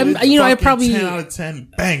solid. I probably 10 out of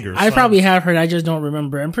 10 banger. I son. probably have heard. I just don't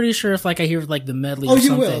remember. I'm pretty sure if like I hear like the medley. Oh, or you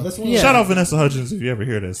something. will. That's one. Yeah. Shout out Vanessa Hudgens if you ever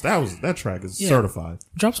hear this. That track is certified.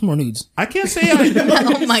 Drop some more nudes. I can't say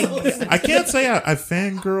Oh my god. I can't say I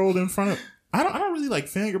fangirled in front of. I don't really like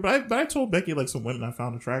fangirl, but I told Becky like some women I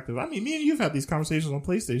found attractive. I mean, me and you've had these conversations on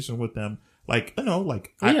PlayStation with them. Like, you know,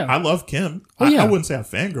 like I love Kim. I wouldn't say I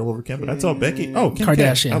fangirl over Kim, but I tell Becky, oh, Kim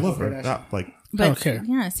Kardashian. I love her. Like, But okay.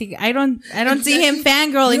 yeah, see, I don't see him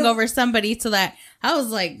fangirling over somebody so that I was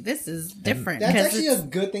like, this is different. That's 'cause actually it's- a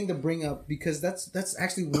good thing to bring up because that's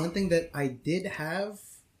actually one thing that I did have,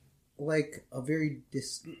 like a very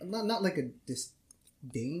not like a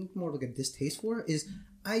disdain, more like a distaste for is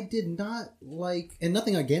I did not like, and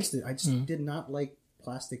nothing against it. I just did not like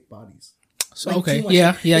plastic bodies. So Like, okay, too much. yeah.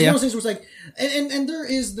 It's one of those things where it's like, and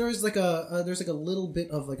there's like a little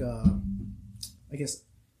bit of like a, I guess,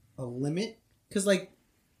 a limit because like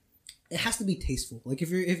it has to be tasteful. Like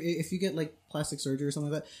if you get like plastic surgery or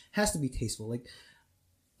something like that, it has to be tasteful. Like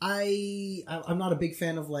I'm not a big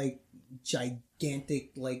fan of like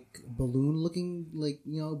gigantic like balloon looking like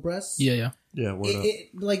breasts. Yeah. what up?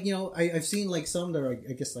 Like I've seen like some that are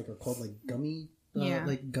I guess like are called like gummy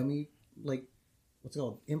like what's it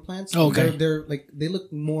called, implants. Oh, okay. They're like they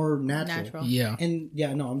look more natural. Yeah. And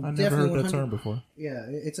yeah, no, I'm I never definitely heard that 100 term before. Yeah,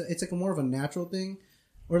 it's like a more of a natural thing,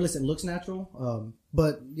 or at least it looks natural.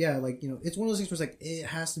 But yeah, like it's one of those things where it's like it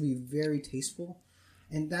has to be very tasteful,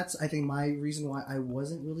 and that's I think my reason why I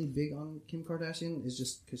wasn't really big on Kim Kardashian is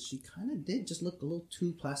just because she kind of did just look a little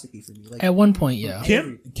too plasticky for me. Like At one point, yeah.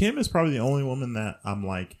 Kim is probably the only woman that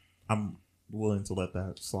I'm willing to let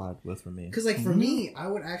that slide with for me. Because like for me, I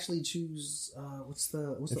would actually choose what's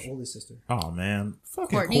the oldest sister? Oh man,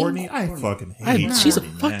 fucking Courtney? Courtney. I fucking hate. She's a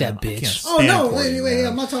Courtney, fuck man. that I can't bitch. Oh stand no, Courtney, wait, man.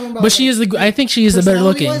 I'm not talking about. But she is I think she is the better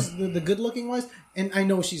looking. The good looking wise, and I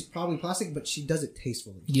know she's probably plastic, but she does it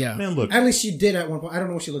tastefully. Yeah. Man, look. At least she did at one point. I don't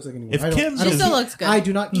know what she looks like anymore. If I don't, Kim's I don't She still keep- looks good. I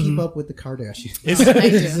do not keep up with the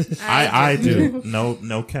Kardashians. I do.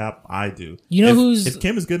 No cap. I do. You know if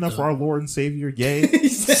Kim is good enough for our Lord and Savior, yay.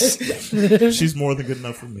 She's more than good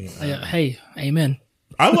enough for me. Hey, amen.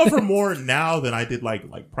 I love her more now than I did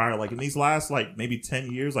like prior. Like in these last like maybe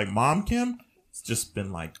 10 years, like Mom Kim, it's just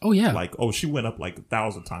been like, Oh, yeah. like she went up like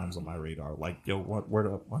 1,000 times on my radar. Like word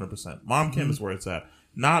up 100%. Mom Kim is where it's at.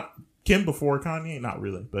 Not Kim before Kanye, not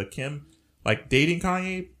really, but Kim like dating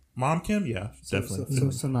Kanye. Mom Kim, yeah,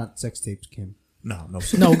 definitely. So not sex tapes, Kim. No.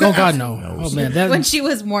 No, go God, no. No, Oh man, that when she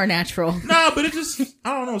was more natural. Nah, but it just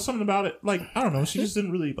I don't know, something about it. Like I don't know, she just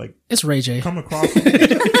didn't really like it's Ray J. come across.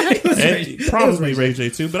 And probably Ray J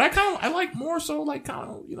too, but I like more so like kind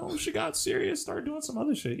of she got serious, started doing some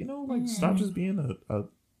other shit. Like stop just being a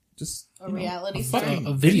reality fucking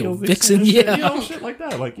A video vixen, and shit, yeah. shit like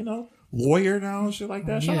that. Like lawyer now and shit like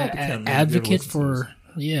that. Shout out to Kim, man. Advocate If you ever listen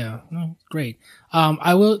to for no, great.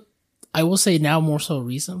 I will say now more so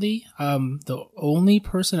recently, the only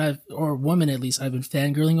person or woman at least I've been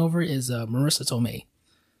fangirling over is Marissa Tomei.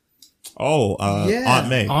 this. Aunt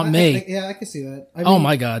May. Aunt May. Yeah, I can see that. I Oh mean,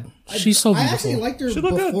 my God, she's so I beautiful. actually liked her She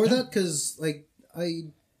looked good, before yeah. that because like I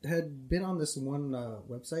had been on this one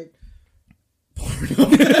website.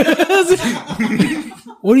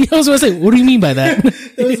 What do you I was gonna say? What do you mean by that?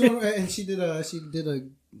 There was one, and she did a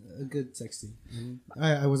good sex scene. And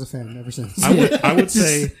I was a fan ever since. I would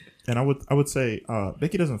say, and I would say,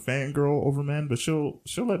 Becky doesn't fangirl over men, but she'll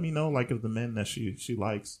let me know like of the men that she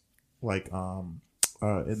likes. Like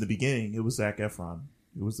in the beginning, it was Zac Efron.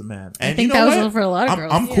 It was the man. And I think you know that was what? for a lot of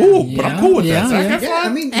girls. I'm cool, but I'm cool with Yeah, that. Zac yeah. Efron. Yeah, I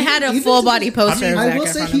mean, It had a even full to- body poster. of I Zac will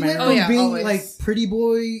say Efron he in went my from room. being always. like pretty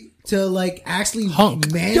boy to like actually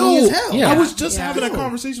manly Yo, as hell. yeah. I was just Yeah. having a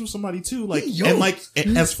conversation with somebody too, like, Yo. and like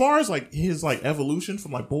as far as like his like evolution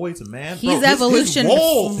from like boy to man, He's his evolutioned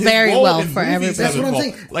role very role well in for movies everybody. have That's what I'm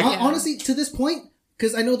evolved. saying. Like, Honestly, to this point,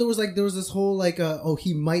 because I know there was this whole like,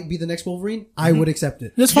 he might be the next Wolverine. I would accept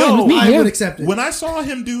it. That's fine with me. I Yeah. would accept it. when I saw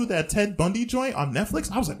him do that Ted Bundy joint on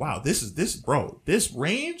Netflix, I was like, wow, this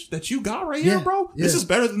range that you got right here, Yeah, bro. This yeah. is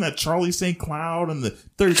better than that Charlie St. Cloud and the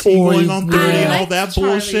 13 going on 30 and all that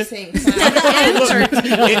bullshit.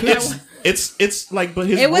 It's like, but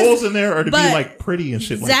his It was- roles in there are to be but like pretty and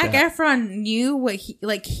shit Zac like that. Efron knew what he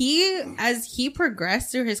as he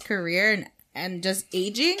progressed through his career and just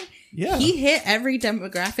aging. Yeah. He hit every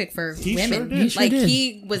demographic for He women. sure did. He sure Like did.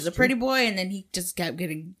 he was a pretty boy, and then he just kept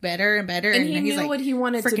getting better and better. And he he's knew like what he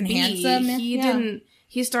wanted to freaking be. handsome. He Yeah. didn't.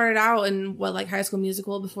 he started out in like High School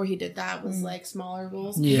Musical before he did that was like smaller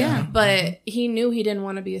roles. Yeah. But he knew he didn't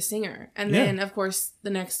want to be a singer. And then, of course, the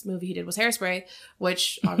next movie he did was Hairspray,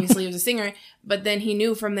 which obviously he was a singer. But then he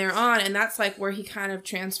knew from there on, and that's like where he kind of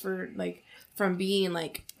transferred, like, from being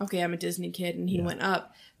like, okay, I'm a Disney kid, and he went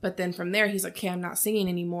up. But then from there, he's like, okay, I'm not singing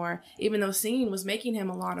anymore, even though singing was making him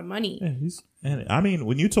a lot of money. Yeah, and I mean,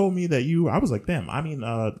 when you told me that I was like, damn. I mean,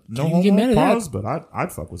 no get mad homo at pause, but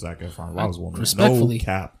I'd fuck with Zac Efron if I was a woman. Respectfully. No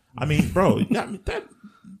cap. I mean, bro, that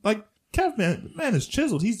like Kev man is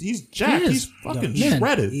chiseled. He's jacked. He's fucking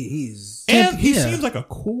shredded. He seems like a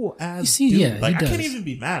cool ass dude. Yeah, like I does. can't even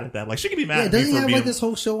be mad at that. Like she could be mad at me doesn't he for have being like this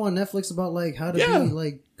whole show on Netflix about like how to be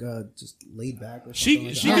like just laid back or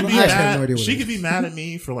something? She like could that? be I have no mad. idea what She it could is. be mad at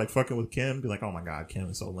me for like fucking with Kim. Be like, oh my god, Kim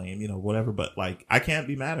is so lame, whatever. But like, I can't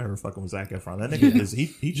be mad at her fucking with Zac Efron. That nigga is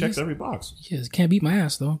he checks every box. Yeah, can't beat my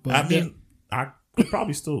ass though. But I mean, I could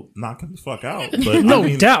probably still knock him the fuck out. But No I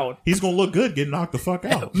mean, doubt. he's gonna look good getting knocked the fuck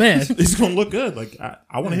out. Man. He's gonna look good. Like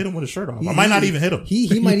I want to hit him with his shirt off. I might not even hit him.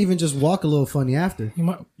 He might even just walk a little funny after. you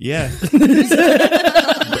might, Yeah.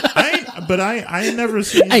 I ain't never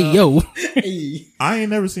seen. hey yo, I ain't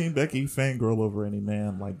never seen Becky fangirl over any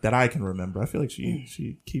man like that I can remember. I feel like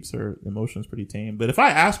she keeps her emotions pretty tame. But if I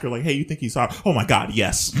ask her like, "Hey, you think he's hot?" Oh my god,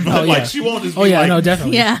 yes. But like she won't just. Oh be yeah, like, no,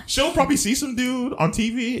 definitely. Yeah. She'll probably see some dude on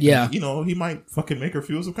TV. Yeah. And, he might fucking make her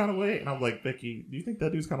feel some kind of way. And I'm like, Becky, do you think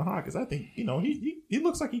that dude's kind of hot? Because I think he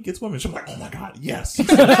looks like he gets women. She's like, oh my god, yes. He's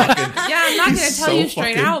so fucking, Yeah, I'm not going to he's tell so you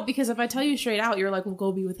straight fucking- out, because if I tell you straight out, you're like, well,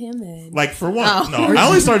 go be with him then. Like for one, Oh. no. I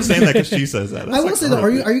only started saying that because she says that. That's I will like say though, her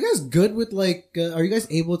are you thing. guys good with like? Are you guys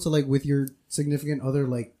able to like with your significant other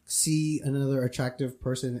like see another attractive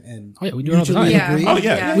person and Oh yeah, we do it all the mutually time. Yeah. agree? Oh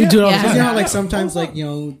yeah. We do it all the Yeah. Because time. you know how, like sometimes like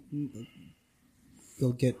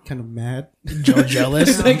they'll get kind of mad. Joe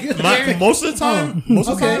jealous. Most of the time. Most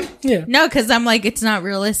of the Okay. time. Yeah. No, because I'm like, it's not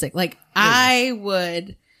realistic. Like,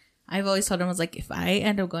 I've always told him, I was like, if I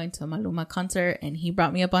end up going to a Maluma concert and he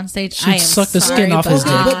brought me up on stage, She'd I am suck the sorry, skin off but his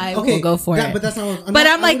dick. I will go for it. But that's not. But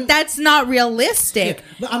I'm like, that's not realistic. Yeah,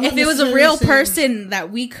 but I'm not if it was a necessarily real saying- person that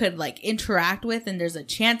we could like interact with and there's a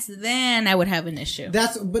chance, then I would have an issue.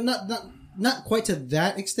 That's but not quite to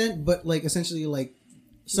that extent. But like essentially like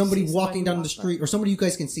somebody walking down the street or somebody you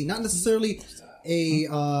guys can see, not necessarily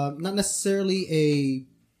a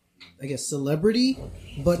I guess celebrity,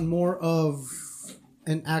 but more of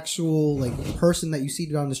an actual like person that you see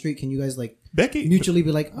down the street. Can you guys like Becky mutually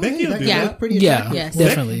be like, oh, Becky hey, will that do girl that. looked pretty Yeah, attractive. Yes.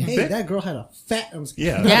 definitely. Hey, that girl had a fat.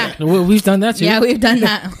 Yeah. Yeah. We've done that too. Yeah, we've done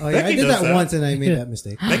that. Oh yeah, I Becky did does that that. once and I made that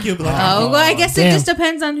mistake. Becky will be like, Oh, well, I guess it damn. just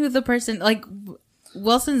depends on who the person, like,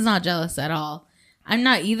 Wilson's not jealous at all. I'm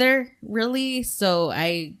not either, really. So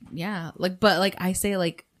but like I say,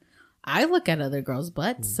 like, I look at other girls'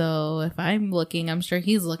 butts. So if I'm looking, I'm sure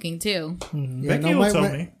he's looking too. Yeah, Becky will tell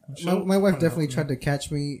me. My wife definitely tried to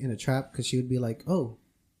catch me in a trap because she would be like, "Oh,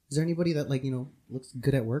 is there anybody that like looks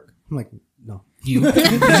good at work?" I'm like, "No." You.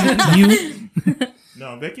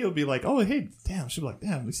 No, Becky will be like, oh, hey, damn. She'll be like,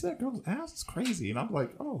 damn, you see that girl's ass? It's crazy. And I'm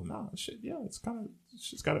like, oh, no, shit, yeah,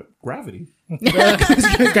 she's got a gravity. I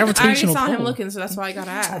already Gravitational saw him pull. looking, so that's why I got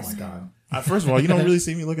to ask. God. First of all, you don't really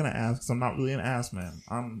see me looking at ass because I'm not really an ass man.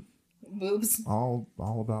 I'm Boobs. all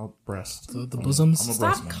about breast. The bosoms. I'm a Stop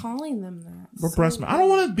breast man. calling them that. We're breast man. I don't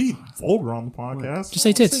want to be vulgar on the podcast. Just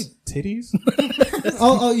say tits. Titties.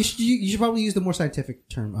 You should probably use the more scientific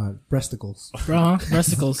term, breasticles.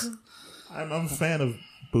 Breasticles. I'm a fan of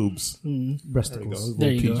boobs. Breasticles.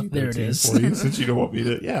 There you go. PG-13 There it is. for you, since you don't want me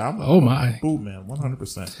to. Yeah, I'm a Oh my. boob man,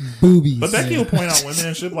 100%. Boobies. But Becky will point out women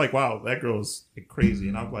and she'll be like, wow, that girl's crazy.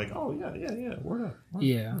 And I'm like, oh, yeah, word up.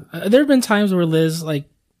 Yeah. There have been times where Liz, like,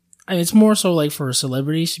 I mean, it's more so like for a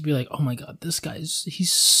celebrity, she'd be like, oh my God, this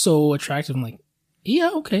he's so attractive. I'm like,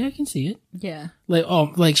 yeah, okay, I can see it. Yeah.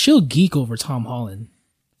 Like she'll geek over Tom Holland.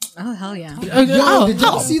 Oh, hell yeah. Yo, did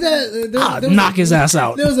y'all see that? There was knock his ass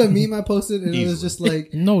out. There was a meme I posted, and it was Easily. just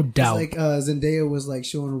like, No it's doubt. like Zendaya was like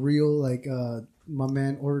showing real like my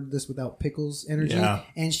man ordered this without pickles energy, Yeah.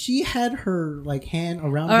 and she had her like hand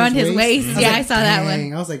around his waist. I was Yeah, like, I saw that one.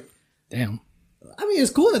 dang. I was like, Damn. I mean,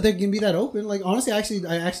 it's cool that they can be that open. Like honestly, I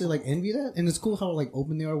actually like envy that, and it's cool how like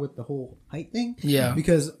open they are with the whole height thing. Yeah.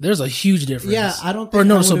 because. There's a huge difference. Yeah, I don't think Or I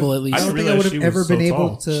noticeable would've- at least. I don't I think I realized would she have was ever so been able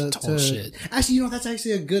tall. to. Tall shit. Actually, that's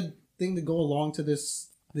actually a good thing to go along to this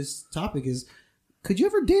topic. Is could you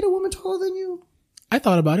ever date a woman taller than you? I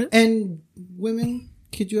thought about it. And women,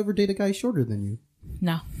 could you ever date a guy shorter than you?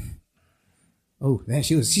 No. Oh man,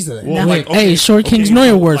 she's a. Well, No. Hey, short kings know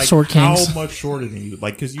your words, short kings. How much shorter than you?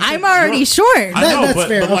 Like, because I'm already short. I know, that's but-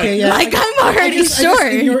 fair. but, like- okay, yeah. Like, I'm already short.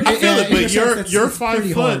 I feel it, but you're you're 5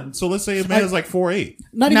 foot. Hard. So let's say a man is like 4'8".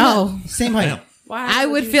 Not even No. that. Same height. Damn. I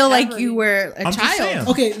would feel like you were a I'm just saying. child.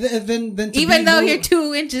 Okay, then to Even be though more- you're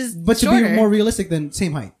 2 inches but to shorter. be more realistic, then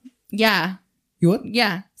same height. Yeah. You would?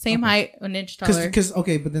 Yeah. Same height, an inch taller. Because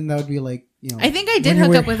okay, but then that would be like, I think I did when you hook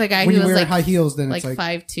wear- up with a guy when who you was wear like high heels, then like it's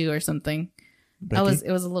like 5'2" or something. Becky?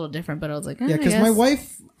 It was a little different, but I was like, yeah, because my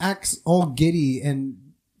wife acts all giddy and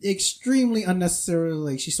extremely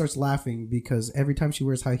unnecessarily. Like she starts laughing because every time she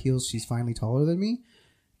wears high heels, she's finally taller than me.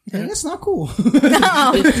 And that's not cool.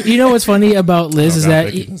 You know what's funny about Liz is God, that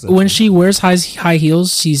Becky does that when too. she wears high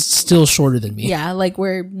heels, she's still shorter than me. Yeah, like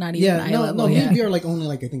we're not even Yeah, eye no, level me yet. and we are like only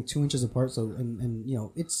like I think 2 inches apart. So and you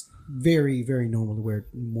know it's very very normal to wear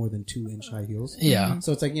more than 2-inch high heels. Yeah.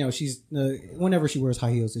 So it's like she's whenever she wears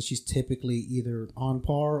high heels, she's typically either on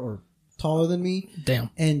par or taller than me. Damn.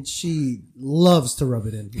 And she loves to rub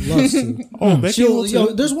it in. Loves to. Oh, Becky She'll, will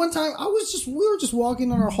too. there's one time we were just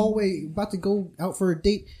walking on our hallway about to go out for a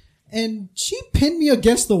date, and she pinned me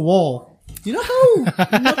against the wall. You know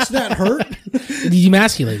how much that hurt?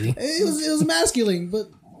 Demasculating. It was emasculating, but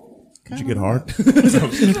Did you get hard?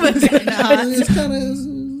 it's kind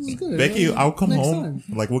of good. Becky, I'll come Next home. time.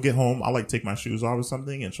 Like we'll get home. I'll like take my shoes off or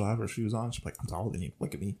something, and she'll have her shoes on. She'll be like, "I'm taller than you.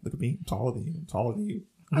 Look at me. Look at me. I'm taller than you. I'm taller than you.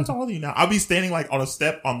 I'm taller than you now." I'll be standing like on a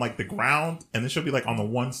step on like the ground, and then she'll be like on the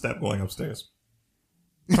one step going upstairs.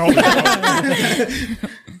 Taller than you.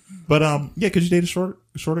 But yeah, could you date a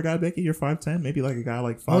shorter guy, Becky? You're 5'10", maybe like a guy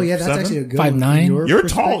like 5'7". Oh yeah, that's actually a good 5'9". one. Your You're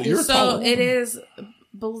tall. perspective. You're So tall. it is,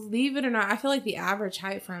 believe it or not, I feel like the average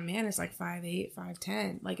height for a man is like 5'8",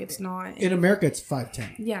 5'10". Like it's not. In America, it's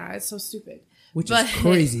 5'10", Yeah, it's so stupid. which But- is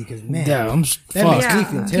crazy because man, Yeah, I'm that makes fucked. me Yeah.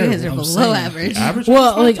 feel You terrible. guys are I'm below saying. average. Average.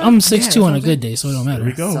 Well, like I'm 6'2" that's on what a I'm good day, so it don't There we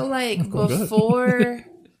matter. go. So like good. before,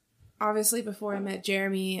 obviously before I met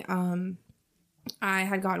Jeremie, I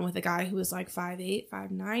had gotten with a guy who was like 5'8",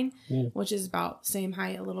 5'9", which is about same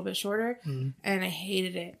height, a little bit shorter, and I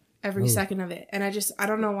hated it every second of it. And I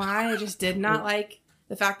don't know why, I just did not like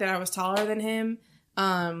the fact that I was taller than him.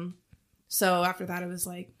 So after that, it was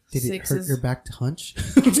like Did it six hurt is- your back to hunch?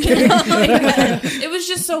 it was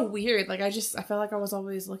just so weird. Like I felt like I was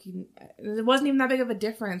always looking. It wasn't even that big of a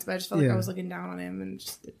difference, but I just felt like Yeah. I was looking down on him, and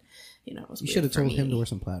just it was. You weird should have for told him me. to wear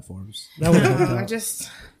some platforms. That would have helped I out. just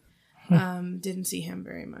didn't see him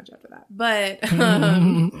very much after that, but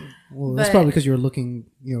Well, that's but- probably because you were looking.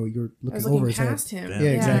 You're I was looking over looking his head. past him. Damn. Yeah,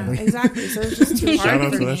 exactly. exactly. So it was just too hard Shout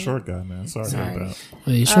out for to that me. short guy, man. Sorry Sorry. about that.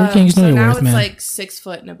 Hey, short kings know So your now worth, it's man. like 6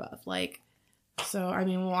 foot and above. Like, so I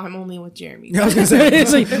mean, well, I'm only with Jeremie. I was gonna say,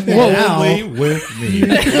 It's like, whoa. Only with me.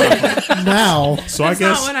 now. So I That's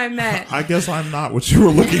guess not what I meant. I guess I'm not what you were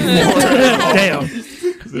looking for. Damn.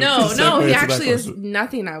 No, Segue he to that actually is question.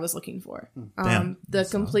 nothing I was looking for. Damn. The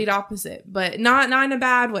complete opposite, but not in a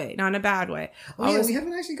bad way. Not in a bad way. Oh yeah, we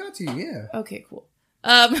haven't actually got to you. Yeah. Okay, cool.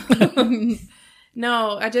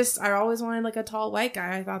 No, I always wanted like a tall white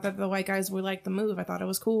guy. I thought that the white guys were like the move. I thought it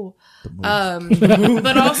was cool.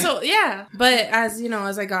 But also, yeah. But as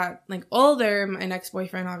as I got like older, my next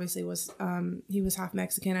boyfriend obviously was he was half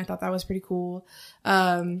Mexican. I thought that was pretty cool.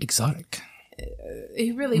 Exotic.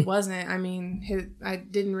 He really wasn't. I mean, I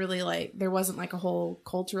didn't really like, there wasn't like a whole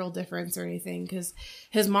cultural difference or anything because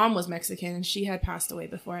his mom was Mexican and she had passed away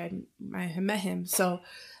before I had met him. So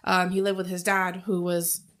he lived with his dad, who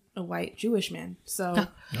was a white Jewish man. So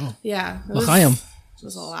yeah, it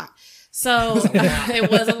was a lot. So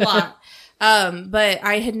it was a lot. But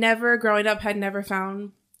I had never, growing up, had never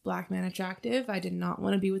found black men attractive. I did not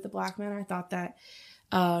want to be with a black man. I thought that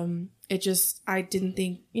I didn't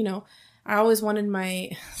think, I always wanted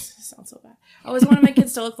it sounds so bad. I always wanted my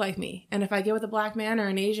kids to look like me. And if I get with a black man or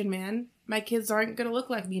an Asian man, my kids aren't going to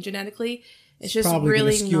look like me genetically. It's just Probably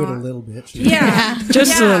really gonna skew not. it a little bit. Yeah.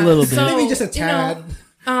 Just a little bit. Maybe just a tad.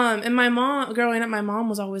 And my mom, growing up, my mom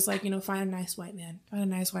was always like, find a nice white man,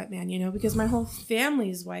 because my whole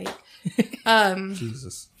family's white.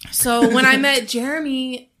 Jesus. So when I met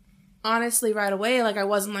Jeremie, honestly, right away, like I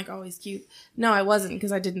wasn't like always cute. No, I wasn't,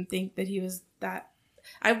 because I didn't think that he was that.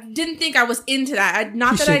 I didn't think I was into that.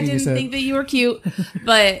 Not He's that I shaking his didn't head. think that you were cute,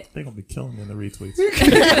 but They're gonna be killing me in the retweets.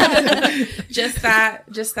 just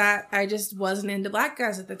that I just wasn't into black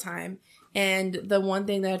guys at the time. And the one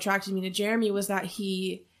thing that attracted me to Jeremie was that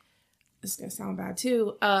this is gonna sound bad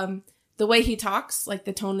too. The way he talks, like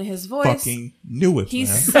the tone of his voice. Fucking knew it, He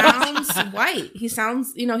man. sounds white. He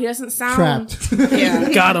sounds, he doesn't sound Trapped.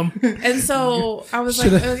 Yeah. Got him. And so I was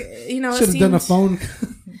Shoulda- like, okay, it Should have done a phone.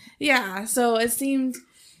 Yeah. So it seemed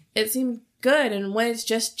good. And when it's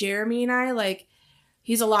just Jeremie and I, like,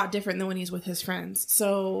 he's a lot different than when he's with his friends.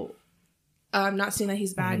 So I'm not saying that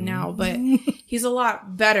he's bad now, but he's a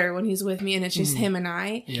lot better when he's with me and it's just him and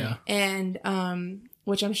I. Yeah. And,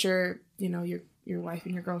 which I'm sure, your your wife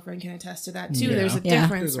and your girlfriend can attest to that too. Yeah. There's a Yeah.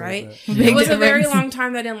 difference, right? Big It was a very difference. long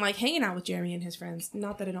time that I didn't like hanging out with Jeremy and his friends.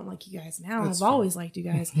 Not that I don't like you guys now. That's I've always liked you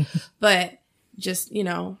guys, but just the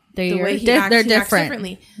way They're he acts different.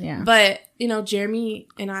 differently. Yeah. But Jeremy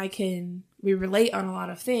and I we relate on a lot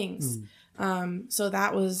of things. So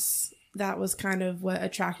that was kind of what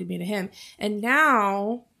attracted me to him. And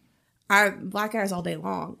now black guys all day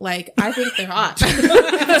long. Like, I think they're hot.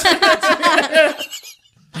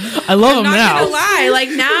 I love them I'm not now. gonna lie. Like,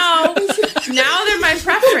 now they're my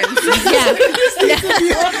preference.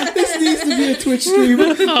 This needs to be a Twitch stream.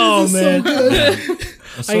 Oh man,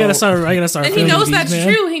 So, I gotta start. And he filming knows these, that's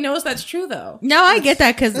man. true. He knows that's true, though. No, I get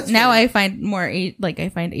that because now I find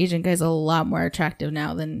I find Asian guys a lot more attractive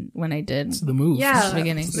now than when I did. It's the move. Yeah. the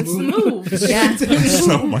beginning. It's the move. Yeah.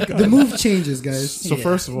 Oh my god. The move changes, guys. So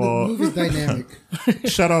first of The all, move is dynamic.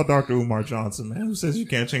 shout out Dr. Umar Johnson, man, who says you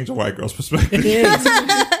can't change a white girl's perspective.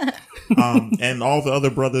 And all the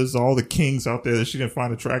other brothers, all the kings out there that she didn't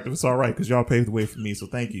find attractive, it's all right because y'all paved the way for me. So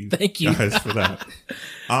thank you guys for that.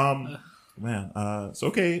 So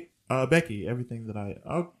okay, Becky, everything that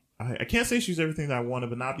I can't say she's everything that I wanted,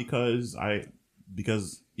 but not because I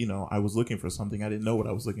was looking for something. I didn't know what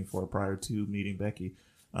I was looking for prior to meeting Becky.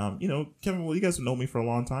 Kevin, well, you guys have known me for a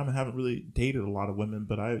long time. I haven't really dated a lot of women,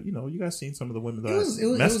 but you guys seen some of the women that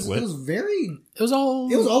I messed with. It was very. It was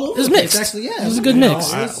all. It was all over. It was the place, mixed. actually. Yeah, It was a good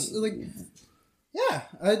mix. It's.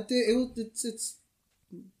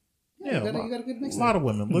 Yeah, you got a good mix. A lot of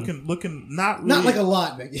women looking not really, Not like a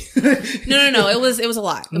lot, Becky. No. It was a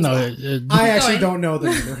lot. It was a No, lot. I actually don't know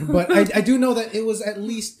them either, but I do know that it was at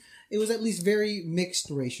least very mixed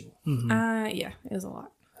racial. Yeah, it was a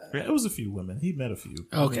lot. Yeah, it was a few women. He met a few.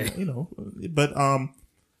 Okay. But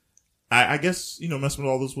I guess messing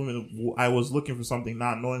with all those women, I was looking for something,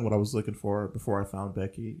 not knowing what I was looking for before I found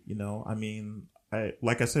Becky.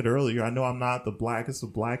 Like I said earlier, I know I'm not the blackest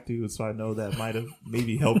of black dudes, so I know that might have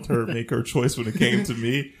maybe helped her make her choice when it came to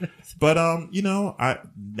me. But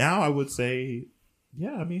I would say,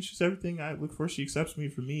 yeah, she's everything I look for. She accepts me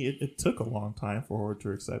for me. It took a long time for her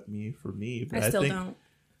to accept me for me. But I still think, don't.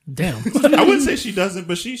 Damn. I wouldn't say she doesn't,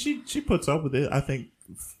 but she puts up with it. I think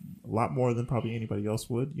a lot more than probably anybody else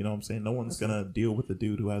would. You know what I'm saying? No one's gonna deal with a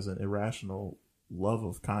dude who has an irrational love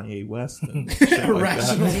of Kanye West and shit like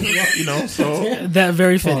that. So That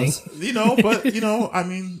very fitting.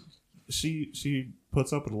 she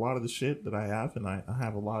puts up with a lot of the shit that I have, and I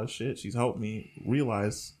have a lot of shit. She's helped me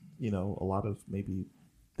realize, a lot of maybe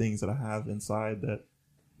things that I have inside that,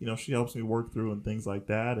 she helps me work through and things like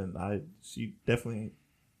that. And she definitely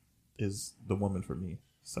is the woman for me.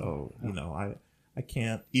 So, I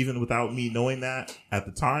can't, even without me knowing that at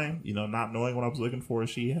the time, not knowing what I was looking for,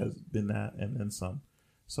 she has been that and then some.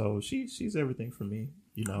 So she's everything for me,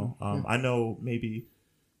 I know maybe,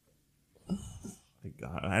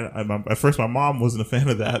 at first my mom wasn't a fan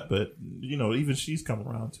of that, but even she's come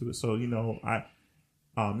around to it. So,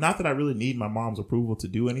 not that I really need my mom's approval to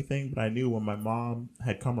do anything, but I knew when my mom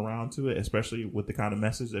had come around to it, especially with the kind of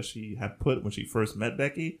message that she had put when she first met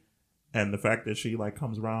Becky, and the fact that she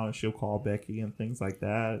comes around and she'll call Becky and things like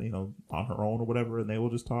that, on her own or whatever, and they will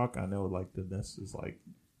just talk. I know this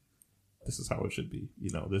is how it should be.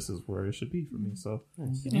 This is where it should be for me. So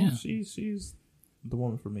she's the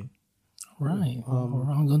woman for me. Right.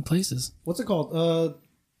 We're all good places. What's it called?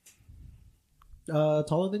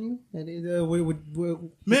 Taller than you? And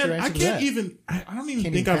Man, I can't even. I don't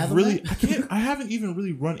even think I've really. I haven't even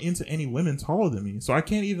really run into any women taller than me, so I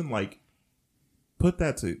can't even put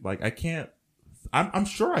that to I can't. I'm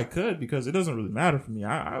sure I could because it doesn't really matter for me.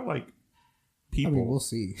 I like people. we'll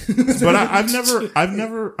see. But I've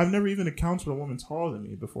never even encountered a woman taller than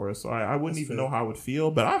me before, so I wouldn't even know how I would feel.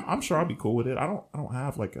 But I'm sure I'll be cool with it. I don't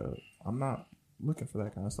have I'm not looking for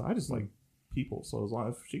that kind of stuff. I just like people. So as long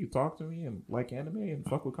as she could talk to me and like anime and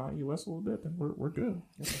fuck with Kanye West a little bit, then we're good.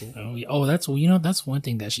 That's cool. That's one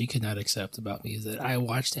thing that she could not accept about me is that I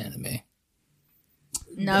watched anime.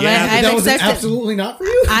 No, Yeah, but I've that was accepted. absolutely not for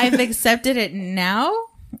you. I've accepted it now.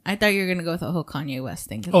 I thought you were gonna go with the whole Kanye West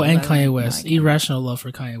thing. Oh, and Kanye West. Irrational love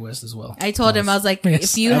for Kanye West as well. I told him, I was like, Yes,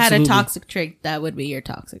 if you had absolutely. a toxic trait, that would be your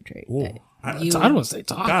toxic trait. I You- I don't want to say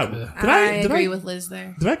talk. God, I agree with Liz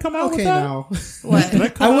there. Did I come out Okay, with that? now What? Did I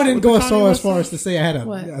come I out wouldn't with go the so Kanye as West far thing? as to say I had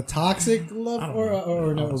What? a toxic love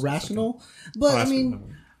or no irrational, but I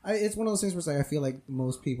mean, it's one of those things where it's I feel like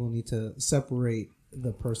most people need to separate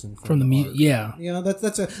the person from the art. yeah.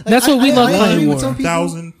 That's what we love I agree Kanye with for. some people.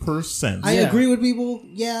 1,000%. I Yeah. agree with people.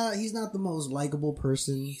 Yeah, he's not the most likable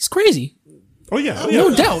person. He's crazy. Oh yeah,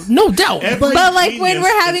 No doubt. Every But like when genius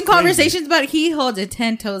we're having is crazy. conversations about it, he holds it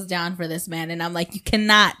 10 toes down for this man, and I'm like, you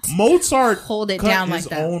cannot. Mozart hold it cut down his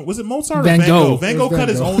like that. own. Was it Mozart Van or Van Gogh? Gogh. Van It Gogh was cut Van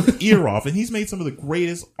his Gogh. own ear off, and he's made some of the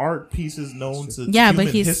greatest art pieces known to Yeah, but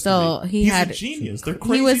human he's history. still- he he's had- a genius. They're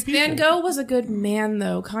crazy was- people. Van Gogh was a good man,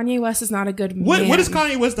 though. Kanye West is not a good man. What has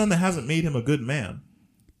Kanye West done that hasn't made him a good man?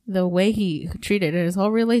 The way he treated his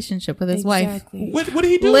whole relationship with his wife. Exactly. What did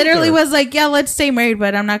he do? Literally with her? was like, yeah, let's stay married,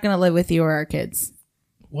 but I'm not going to live with you or our kids.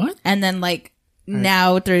 What? And then like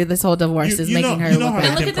now through this whole divorce is You making know- her you know look how bad.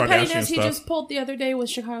 And look Kim at the Kardashian pettiness he stuff. just pulled the other day with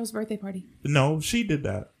Chicago's birthday party. No, she did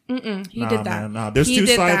that. He Nah, did that. Man, nah. There's He two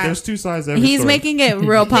did sides. that. There's two sides. To every He's story. making it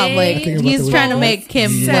real public. They He's trying to both make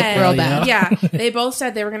Kim look said- real bad. Yeah, they both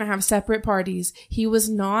said they were going to have separate parties. He was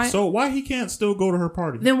not. So why he can't still go to her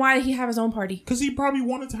party? Then why did he have his own party? Because he probably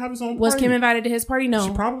wanted to have his own Was party. Kim invited to his party? No.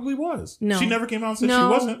 She probably was. No. She never came out and said no,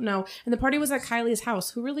 she wasn't. No. And the party was at Kylie's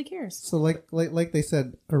house. Who really cares? So like they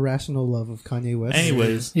said, irrational love of Kanye West.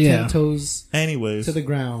 Anyways. Yeah. 10 toes Anyways. to the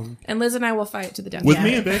ground. And Liz and I will fight to the death. With Yeah.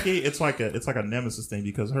 me and Becky, it's like a nemesis thing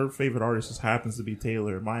because her favorite artist just happens to be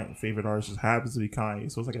Taylor. My favorite artist just happens to be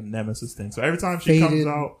Kanye. So it's like a nemesis thing. So every time she comes Faded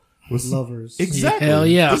out with lovers. exactly, Hell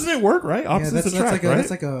yeah. doesn't it work? Right, Yeah, opposites that's attract. like right? that's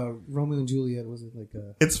like a Romeo and Juliet. Was it like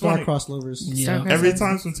a It's funny. star-crossed lovers? Yeah. Every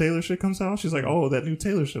time some Taylor shit comes out, she's like, "Oh, that new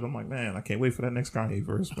Taylor shit." I'm like, "Man, I can't wait for that next Kanye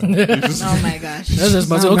verse." Man. It's just- Oh my gosh. That's just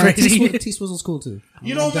about to Nah, go man, crazy. T-Swizzle's cool too.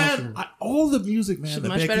 you know, I'm down man, for all the music, man, She's that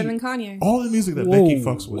much Becky, better than Kanye. all the music that Whoa. Becky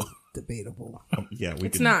fucks with. debatable. Yeah, we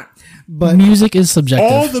It's can, not. But Music is subjective.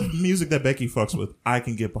 all the music that Becky fucks with, I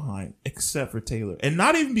can get behind, except for Taylor. And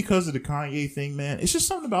not even because of the Kanye thing, man. It's just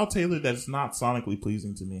something about Taylor that's not sonically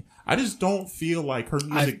pleasing to me. I just don't feel like her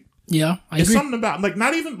music. Yeah, I It's agree. something about, like,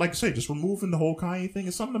 not even, like I say, just removing the whole Kanye thing.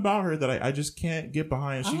 It's something about her that I just can't get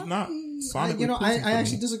behind. She's not sonically pleasing I to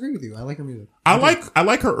actually me. disagree with you. I like her music. I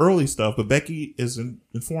like her early stuff, but Becky is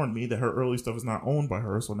informed me that her early stuff is not owned by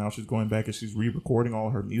her, so now she's going back and she's re-recording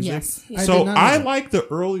all her music. Yes. I So did not know I that. like the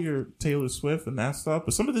earlier Taylor Swift and that stuff,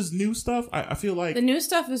 but some of this new stuff, I feel like The new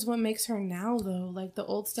stuff is what makes her now, though. Like, the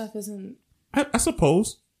old stuff isn't. I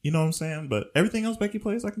suppose, you know what I'm saying? But everything else Becky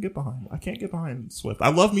plays, I can get behind. I can't get behind Swift. I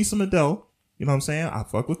love me some Adele. You know what I'm saying? I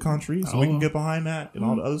fuck with country, so we can get behind that and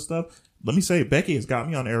all the other stuff. Let me say, Becky has got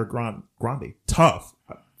me on Eric Grande. Tough.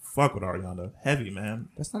 I fuck with Ariana. Heavy, man.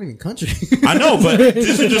 That's not even country. I know, but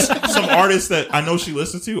these are just some artists that I know she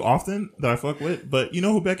listens to often that I fuck with. But you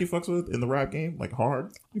know who Becky fucks with in the rap game? Like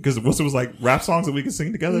hard? Because it was like rap songs that we could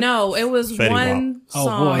sing together? No, it was Fetty one Oh,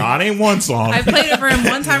 song. boy. Nah, it ain't one song. I played it for him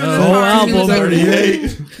one time in the Whole car. And he was album. like,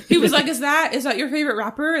 38. he was like, is that your favorite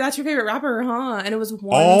rapper? That's your favorite rapper, huh? And it was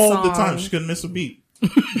one All song. the time. She couldn't miss a beat.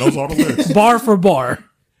 Knows all the lyrics. Bar for bar.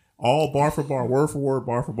 All bar for bar, word for word,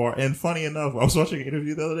 bar for bar. And funny enough, I was watching an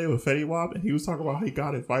interview the other day with Fetty Wap, and he was talking about how he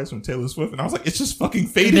got advice from Taylor Swift, and I was like, it's just fucking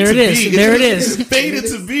faded There to it is. be. There it It's is. just faded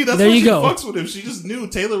to be. That's There why you she go. fucks with him. She just knew.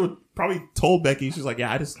 Taylor would probably told Becky, she's like,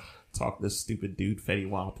 yeah, I just talked to this stupid dude, Fetty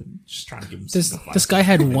Wap, and just trying to give him some advice. This guy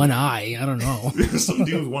had one eye. I don't know. Some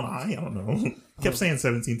dude with one eye. I don't know. Kept saying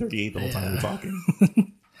 1738 the whole time we were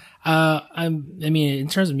talking. I mean, in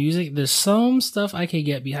terms of music, there's some stuff I can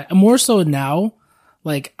get behind. More so now,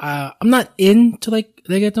 like I'm not into like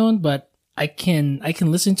reggaeton, but I can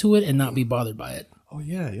listen to it and not be bothered by it. Oh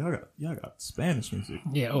yeah, y'all got Spanish music.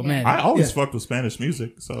 Yeah. Oh man. I always fucked with Spanish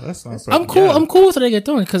music, so that's not. I'm cool. Yeah. I'm cool with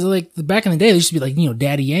reggaeton because like back in the day, they used to be like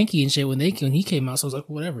Daddy Yankee and shit when he came out. So I was like,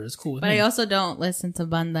 whatever, it's cool with But me. I also don't listen to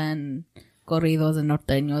banda and corridos and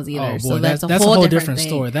norteños either. Oh boy, so that's that's a whole different different thing.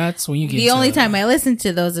 story. That's when you get The to, only time I listen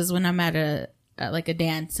to those is when I'm at a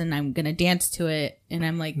dance and I'm gonna dance to it and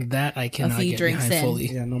I'm like, that I cannot few get drinks behind in. fully.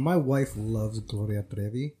 Yeah, no, my wife loves Gloria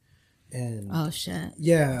Trevi, and oh shit.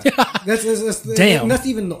 yeah, that's Damn. and that's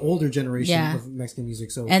even the older generation Yeah. of Mexican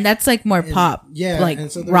music. So And that's like more pop. yeah, Like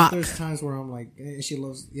and so rock. there's times where I'm like, she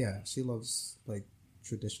loves like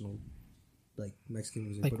traditional like Mexican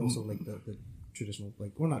music, Like- but also like the traditional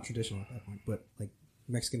like well not traditional at that point, but like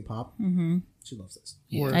Mexican pop. Mm-hmm. She loves this.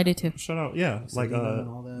 Yeah. I do too. Shout out, yeah, like Selena and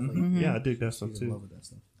all that. Like, Mm-hmm. yeah, I dig that stuff she's in love too. with that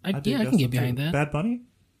stuff. I dig can that get stuff, behind too. that. Bad Bunny,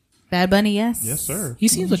 Bad Bunny, yes. yes sir. He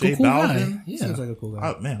seems like J a cool guy. Balvin. Yeah. Seems like a cool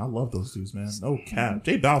guy. Man, I love those dudes, man. No cap.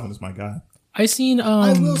 J Balvin is my guy. I seen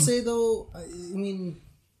I will say though, I mean,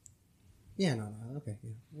 yeah, no, okay, yeah,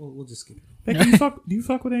 we'll just skip it. Becky, do you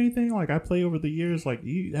fuck with anything? Like I play over the years. Like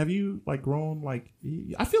have you like grown? Like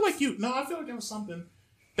I feel like there was something.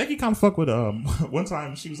 Becky kind of fuck with one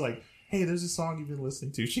time she was like, hey, there's this song you've been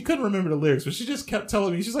listening to. She couldn't remember the lyrics, but she just kept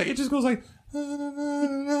telling me. She's like, it just goes like,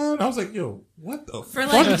 and I was like, yo, what the For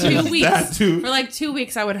fuck like is 2 that, weeks. dude? For like 2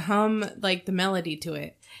 weeks, I would hum like the melody to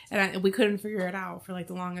it. And we couldn't figure it out for like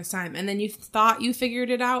the longest time. And then you thought you figured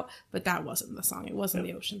it out, but that wasn't the song. It wasn't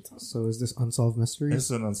the Ocean song. So is this Unsolved Mystery? It's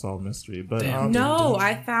an unsolved mystery, but No,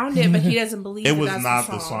 I found it, but he doesn't believe it was that's not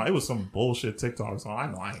the song. It was some bullshit TikTok song. I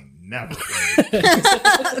know I ain't never played.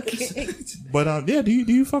 Okay. But yeah, do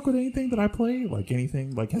you fuck with anything that I play? Like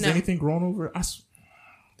anything? Like has anything grown over?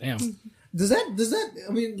 Damn. Does that?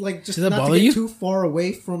 I mean, like, just Does that not to bother get you? too far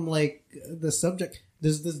away from like the subject.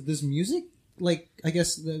 Does music, like, I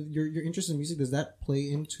guess your interest in music, does that play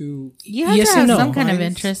into? You have Yes to have and no. some kind of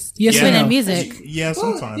Minds? interest Yes even and in no. music. Yeah,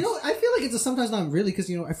 Well, sometimes. you know, I feel like it's sometimes not really, because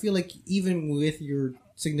I feel like even with your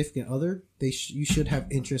significant other, you should have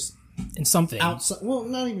interest In something. outside. Well,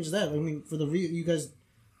 not even just that. I mean, for the you guys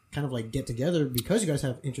kind of like get together because you guys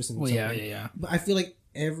have interest in. Well, something. yeah. But I feel like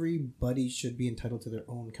everybody should be entitled to their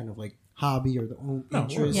own kind of like hobby or their own No,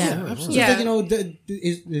 interest. Yeah. So absolutely.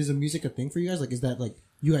 it's like, is a music a thing for you guys? Like, is that like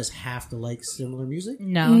you guys have to like similar music?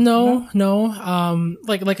 No. No.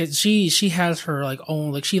 She has her like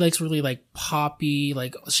own, like she likes really like poppy,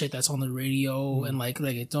 like shit that's on the radio and like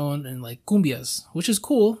reggaeton and like cumbias, which is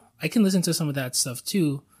cool. I can listen to some of that stuff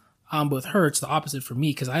too. But with her, it's the opposite for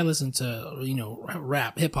me because I listen to,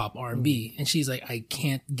 rap, hip hop, R&B, and she's like, I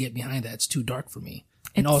can't get behind that. It's too dark for me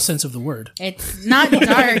in all sense of the word. It's not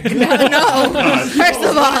dark. No. First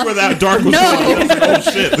of all, where that dark was going. Oh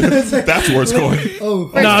shit, that's where it's going. Oh,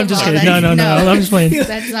 No, I'm just kidding. No, I'm just playing.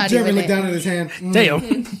 that's not Jeremy even looked it. down at his hand.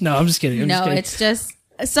 Damn. No, I'm just kidding. I'm just No, kidding. it's just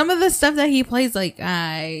some of the stuff that he plays.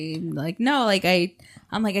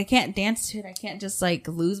 I'm like, I can't dance to it. I can't just like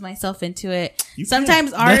lose myself into it. You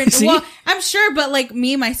Sometimes can't. R&B, See? well, I'm sure, but like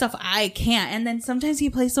me, myself, I can't. And then sometimes he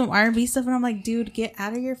plays some R&B stuff and I'm like, dude, get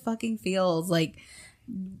out of your fucking feels. Like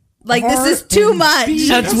this is too much.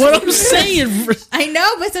 That's what I'm saying. I know,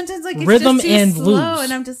 but sometimes like it's Rhythm just too and slow blues.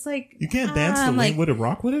 and I'm just like, You can't dance to I'm Lean like, with it,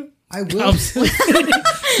 rock with it. I will.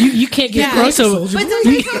 You can't get Yeah. close to But sometimes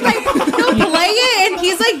he'll play it and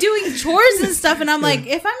he's like doing chores and stuff and I'm like,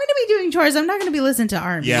 if I'm going to be doing chores, I'm not going to be listening to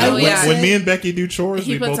R&B. Yeah, Oh, when, yeah. when me and Becky do chores,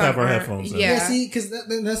 He we puts both on have our our- headphones in. yeah. Yeah, see, because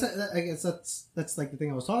I guess that's like the thing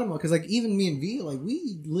I was talking about. Because like even me and V, like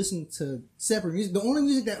we listen to separate music. The only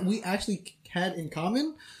music that we actually had in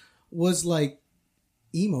common was like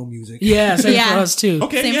emo music. Yeah, same Yeah. for us too.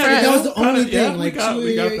 Okay, Same yeah, for us. That was the only thing. Yeah, like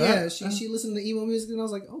we got that. she listened to emo music, and I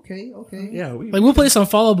was like, okay. Yeah, Like we'll play some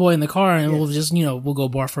Fall Out Boy in the car, and we'll just we'll go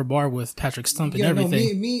bar for bar with Patrick Stump and Yeah, no,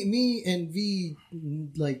 everything. me and V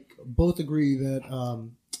like both agree that God,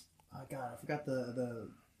 I forgot the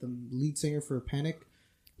lead singer for Panic.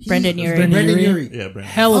 Brendan Urie. Brendan Urie. Urie. yeah, Brandon.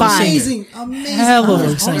 Hell of a singer. Amazing. Hell of a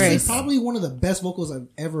Honestly, singer. probably one of the best vocals I've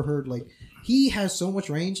ever heard. Like he has so much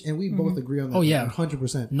range, and we both agree on that. Oh, yeah.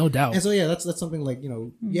 100%. No doubt. And so yeah, that's something like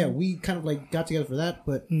yeah, we kind of like got together for that,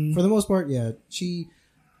 but for the most part, yeah, she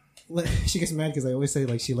gets mad because I always say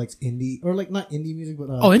like she likes indie or like not indie music, but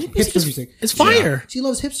Indie music hipster is music. it's fire. She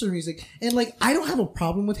loves hipster music, and like I don't have a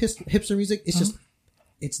problem with hipster music. It's just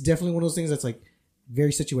it's definitely one of those things that's like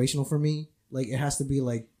very situational for me. Like it has to be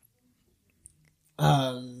like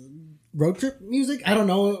road trip music. I don't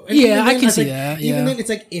know. And Yeah, even I then, can it's see like, that, Even yeah. then, it's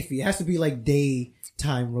like iffy. It has to be like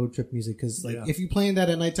daytime road trip music because like if you're playing that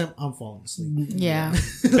at nighttime, I'm falling asleep. Yeah.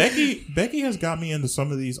 Becky has got me into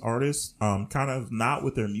some of these artists, kind of not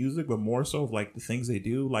with their music, but more so of like the things they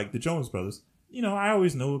do, like the Jonas Brothers. I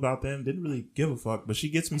always knew about them, didn't really give a fuck, but she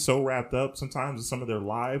gets me so wrapped up sometimes in some of their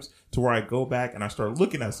lives to where I go back and I start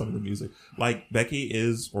looking at some of the music. Like Becky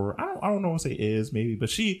is, or I don't know what to say is maybe, but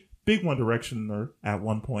she big One Directioner at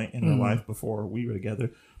one point in her life before we were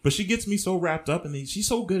together. But she gets me so wrapped up in these. She's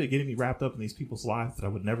so good at getting me wrapped up in these people's lives that I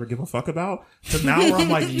would never give a fuck about. To now where I'm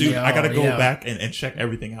like, dude, I gotta go back and check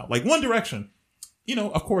everything out. Like One Direction,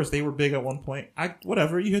 of course they were big at one point.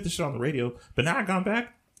 Whatever, you hit the shit on the radio, but now I gone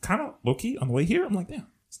back, kind of low key on the way here. I'm like, damn,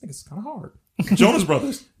 this nigga's kind of hard. Jonas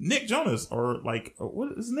Brothers, Nick Jonas, or like,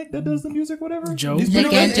 what is Nick that does the music? Whatever, Joe. He's Nick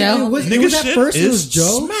pretty and good. Joe. It was Nigga's at shit first it is was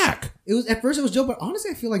Joe. smack. It was at first it was Joe, but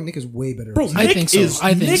honestly, I feel like Nick is way better. Bro, I Nick think so. is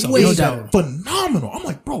I think Nick so. is No doubt. phenomenal. I'm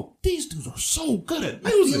like, bro, these dudes are so good at I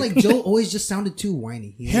music. feel like Joe always just sounded too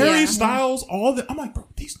whiny. Harry Yeah. Styles, all that. I'm like, bro,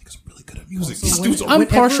 these niggas are really good at music. So These when- dudes are. I'm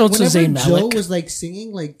partial to whenever Zayn Joe Malik. was like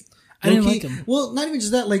singing, like I didn't low-key- like him. Well, not even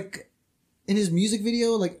just that. Like in his music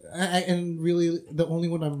video, like and really the only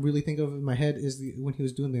one I really think of in my head is when he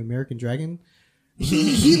was doing the American Dragon.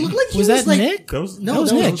 He looked like he Was was that like Nick? That was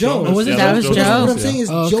Joe. Jonas. Oh, was it? Yeah, That was Jonas. Joe. What I'm Yeah. saying is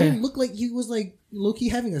Oh, Joe okay. looked like he was like low key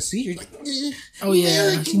having a seizure. Like, Oh yeah,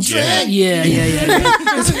 American Dragon. yeah.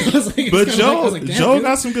 I was like- But I Joe, was like, damn, Joe dude.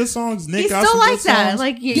 got some good songs. Nick He's got still some like good that. songs.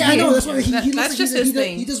 Like, Yeah, I know. That's why he That's looks like just he his does,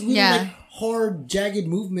 thing. He does really Yeah. like hard, jagged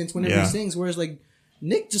movements whenever Yeah. he sings. Whereas like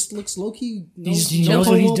Nick just looks low key. He knows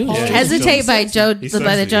what he's doing. Yeah, Hesitate by He's by the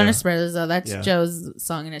sexy, Jonas Brothers though. That's Yeah. Joe's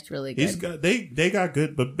song and it's really good. He's got they got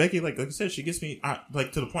good, but Becky, like I said, she gets me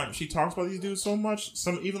like to the point. She talks about these dudes so much.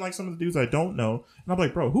 Even like some of the dudes I don't know, and I'm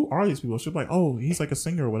like, bro, who are these people? She'll be like, oh, he's like a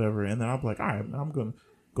singer or whatever, and then I'm like, all right, I'm gonna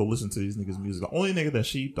go listen to these niggas' music. The only nigga that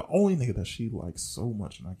she likes so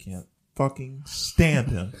much, and I can't fucking stand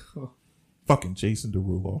him. Fucking Jason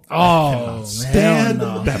Derulo. Oh, stand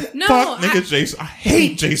no. that No, fuck nigga Jason. I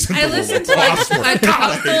hate Jason I Derulo. listened to like I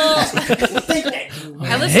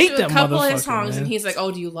listened to a that couple of his motherfucker, songs, man. and he's like,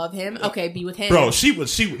 "Oh, do you love him? Okay, be with him." Bro, she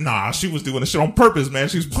was doing this shit on purpose, man.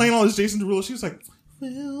 She was playing all this Jason Derulo. She was like,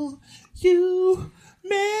 "Will you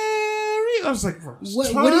marry?" I was like, bro,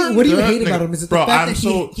 What do you hate about him? Is it the bro, fact I'm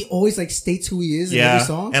that he always like states who he is in yeah, every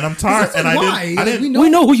song? and I'm tired. It's like, And why? I didn't. We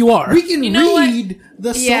know who you are. We can You know what? read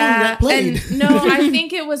the song that played. And no, I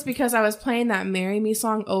think it was because I was playing that "Marry Me"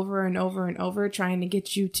 song over and over and over, trying to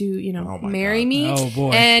get you to, Oh my marry God. me. Oh,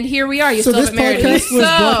 boy. And here we are. You So still this haven't married me.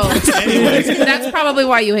 podcast was So Anyway. that's probably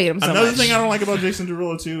why you hate him so Another much. thing I don't like about Jason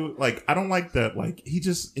Derulo too, like I don't like that, like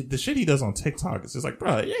the shit he does on TikTok. It's just like,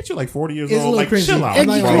 bro, ain't you like 40 years It's a old? little Like, cringy. chill out, I'm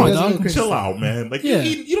not Come gonna on, lie, it's a dog. little cringy. chill out, man. Like Yeah.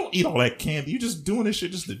 you don't eat all that candy. You just doing this shit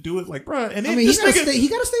just to do it, like, bro. And then I mean, this he gotta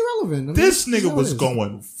nigga, stay relevant. I mean, this that's nigga how it was is.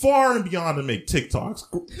 going far and beyond to make TikToks.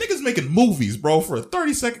 Niggas making movies, bro, for a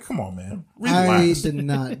 30-second. Come on, man. I Relax. did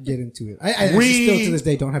not get into it. I actually still to this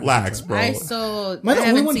day don't have Relax, TikTok. bro. Am I the only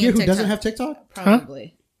haven't one seen here who TikTok. doesn't have TikTok?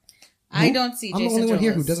 Probably. I don't see I'm Jason the only one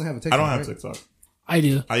here who Derulo's. doesn't have a TikTok. I don't have right? TikTok. I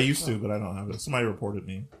do. I used to, but I don't have it. Somebody reported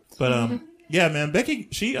me. But yeah, man, Becky,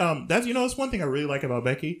 she that's that's one thing I really like about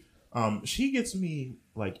Becky. She gets me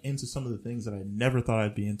like into some of the things that I never thought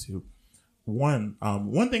I'd be into. One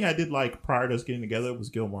thing I did like prior to us getting together was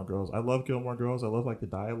Gilmore Girls. I love Gilmore Girls. I love like the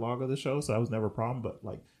dialogue of the show, so that was never a problem. But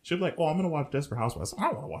like she'll be like, "Oh, I'm gonna watch Desperate Housewives." I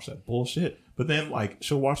don't want to watch that bullshit. But then like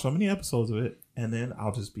she'll watch so many episodes of it, and then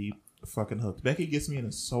I'll just be fucking hooked. Becky gets me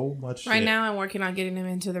into so much Right shit. now, I'm working on getting him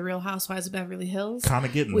into the Real Housewives of Beverly Hills. Kind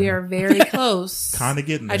of getting We there. are very close. Kind of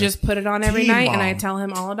getting there. I just put it on every Teen night and Mom. I tell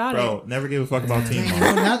him all about Bro, it. never gave a fuck about Teen Mom.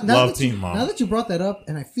 Now Love that Teen Mom. Now that you brought that up,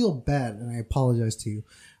 and I feel bad, and I apologize to you,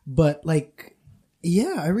 but like,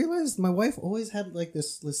 yeah, I realized my wife always had like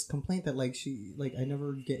this complaint that like I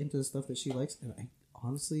never get into the stuff that she likes, and I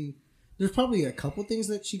honestly, there's probably a couple things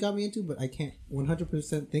that she got me into, but I can't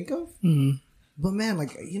 100% think of. Mm-hmm. But man,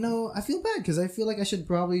 like, I feel bad because I feel like I should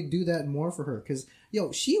probably do that more for her. Because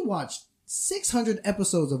she watched 600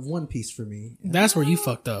 episodes of One Piece for me. That's where you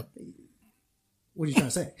fucked up. What are you trying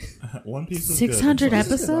to say? One Piece is 600 good.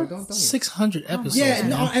 episodes? Don't tell me. 600 episodes. Yeah,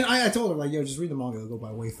 no, man. and I told her like, just read the manga; it'll go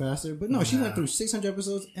by way faster. But no, she went through 600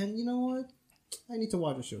 episodes, and you know what? I need to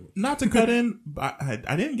watch a show. Not to cut in,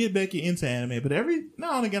 I didn't get Becky into anime, but every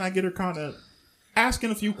now and again I get her kind of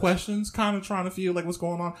asking a few questions, kind of trying to feel like what's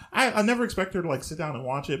going on. I never expect her to like sit down and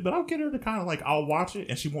watch it, but I'll get her to kind of like, I'll watch it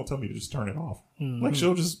and she won't tell me to just turn it off. Mm-hmm. Like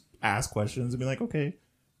she'll just ask questions and be like, okay,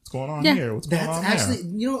 what's going on Yeah. here? What's going That's on actually,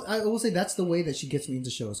 there? I will say that's the way that she gets me into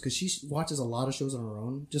shows because she watches a lot of shows on her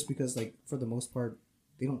own, just because like for the most part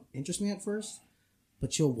they don't interest me at first,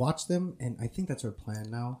 but she'll watch them, and I think that's her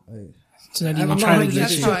plan now. So not I'm even not trying to 100% get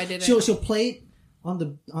That's you. how I did it. She'll play it on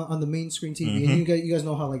the main screen TV, and you guys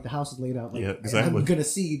know how like the house is laid out. Like, Yeah, exactly. I'm gonna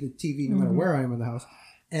see the TV no matter where I am in the house,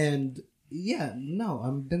 and yeah, no,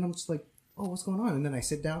 I'm just like, oh, what's going on? And then I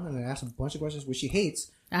sit down and I ask a bunch of questions, which she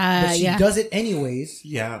hates, but she Yeah. does it anyways.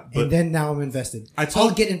 Yeah, but And then now I'm invested.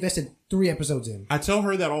 I'll get invested 3 episodes in. I tell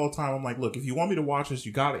her that all the time. I'm like, look, if you want me to watch this,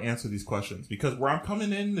 you got to answer these questions because where I'm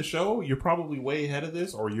coming in the show, you're probably way ahead of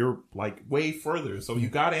this or you're like way further. So you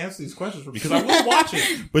got to answer these questions for me because I will watch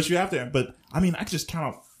it, but you have to. But I mean, I just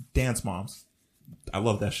count out Dance Moms. I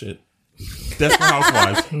love that shit. Desperate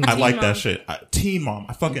Housewives. I like that shit. Teen Mom.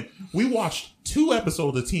 We watched 2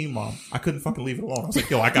 episodes of Teen Mom. I couldn't fucking leave it alone. I was like,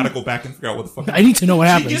 yo, I gotta go back and figure out what the fuck. I need to know what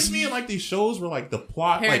She happens. gets me in like these shows where like the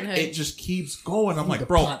plot, Parenthood. like it just keeps going. I'm like, the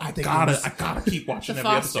bro, plot I thickens. gotta keep watching The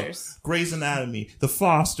every Fosters. episode. Grey's Anatomy, The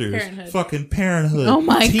Fosters, Parenthood. fucking Parenthood. Oh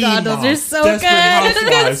my Teen God, those Mom, are so Desperate good.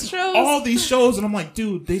 Good Housewives, shows. all these shows, and I'm like,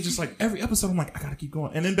 dude, they just like every episode. I'm like, I gotta keep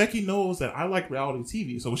going. And then Becky knows that I like reality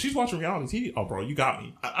TV, so when she's watching reality TV, oh, bro, you got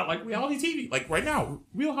me. I like reality TV. Like right now,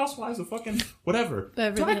 Real Housewives of fucking whatever.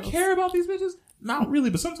 Beverly Do I Hills. care about these bitches? Not really,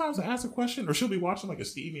 but sometimes I ask a question, or she'll be watching like a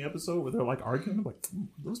Steamy episode where they're like arguing. I'm like,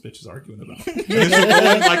 those bitches arguing about. And then she'll go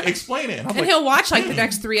and like explain it, and I'm And like, he'll watch like the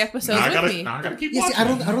next 3 episodes I with me. gotta keep Yeah, watching.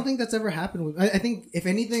 see, I don't think that's ever happened with. I think if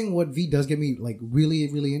anything, what V does get me like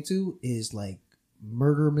really, really into is like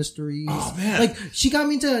murder mysteries. Oh, man. Like she got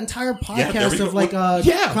me into an entire podcast of like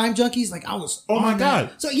crime junkies. Like I was. Oh my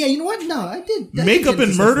God. So yeah, you know what? No, I did. Makeup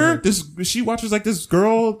and Murder. She watches like this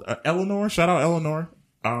girl, Eleanor. Shout out Eleanor.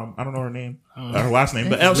 I don't know her name, her last name,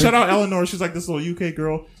 but shout out Eleanor. She's like this little UK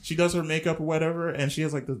girl. She does her makeup or whatever, and she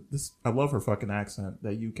has like this. I love her fucking accent,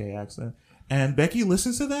 that UK accent. And Becky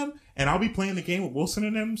listens to them, and I'll be playing the game with Wilson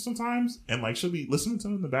and them sometimes, and like she'll be listening to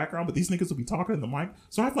them in the background, but these niggas will be talking in the mic,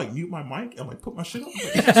 so I have to like mute my mic and like put my shit up.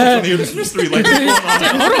 Like, I'm trying to hear this mystery. Like,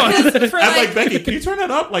 what's going on? I'm like, Becky, can you turn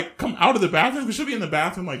that up? Like, come out of the bathroom, because she'll be in the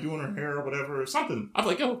bathroom like doing her hair or whatever or something. I'm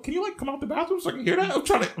like, yo, can you like come out the bathroom so I can hear that? I'm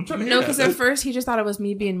trying to hear that. No, because at first he just thought it was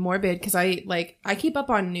me being morbid, because I keep up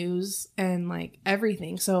on news and like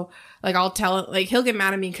everything, so like I'll tell it, like he'll get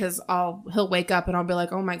mad at me because he'll wake up and I'll be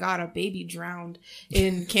like, oh my God, a baby drowned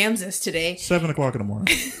in Kansas today. 7:00 in the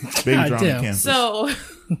morning. Baby drowned in Kansas. So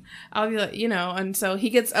I'll be like, and so he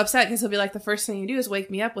gets upset because he'll be like, the first thing you do is wake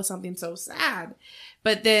me up with something so sad.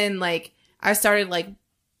 But then like I started like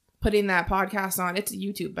putting that podcast on. It's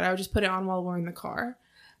YouTube, but I would just put it on while we're in the car,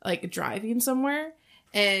 like driving somewhere.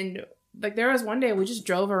 And like there was one day we just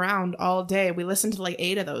drove around all day. We listened to like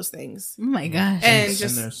 8 of those things. Oh my gosh. And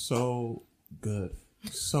they're so good.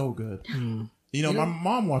 So good. You know, my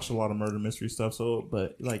mom watched a lot of murder mystery stuff,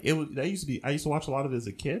 but like I used to watch a lot of it as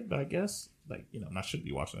a kid, but I guess like, I shouldn't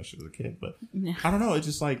be watching that shit as a kid, but I don't know, it's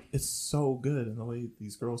just like, it's so good. And the way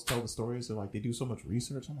these girls tell the stories, they're like, they do so much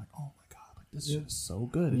research. I'm like, oh my God, like this shit is so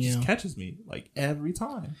good. It just catches me like every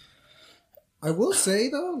time. I will say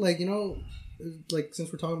though, like, like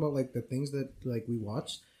since we're talking about like the things that like we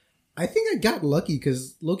watched, I think I got lucky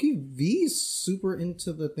because Loki V's super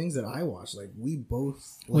into the things that I watch. Like we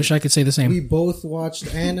both wish I could say the same. We both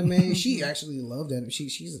watched anime. She actually loved anime.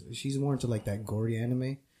 She's more into like that gory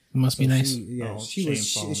anime. Must be nice. She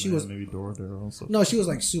was maybe Dora also. No, she was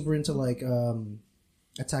like super into like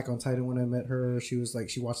Attack on Titan when I met her. She was like,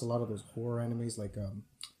 she watched a lot of those horror animes like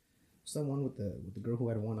what's that one with the girl who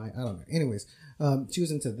had one eye? I don't know. Anyways, she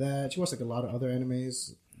was into that. She watched like a lot of other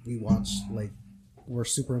animes. We watched like, we're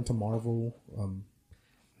super into Marvel.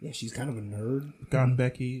 Yeah, she's kind of a nerd. Gotten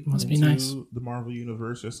Becky must be nice. The Marvel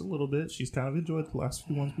universe just a little bit. She's kind of enjoyed the last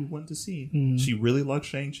few ones we went to see. She really loved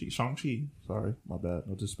Shang-Chi. Sorry, my bad.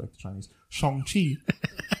 No disrespect to Chinese. Shang-Chi.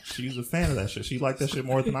 She's a fan of that shit. She liked that shit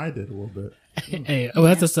more than I did a little bit. Hey,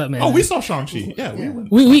 that's what's up, man. Oh, we saw Shang-Chi. Yeah,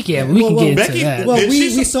 we can get Becky, into that. Well,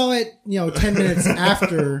 we saw it, 10 minutes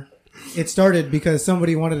after it started because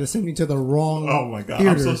somebody wanted to send me to the wrong. Oh my God, theater.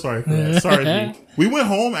 I'm so sorry for that. Sorry, we went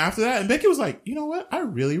home after that, and Becky was like, "You know what? I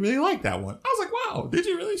really, really like that one." I was like, "Wow, did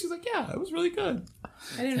you really?" She's like, "Yeah, it was really good."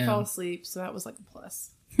 I didn't fall asleep, so that was like a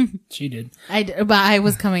plus. She did. But I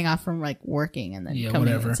was coming off from like working and then coming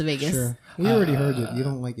to Vegas. Sure. We already heard it. You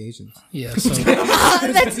don't like Asians. Yeah. So.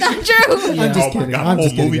 That's not true. Yeah. I'm just kidding. God, a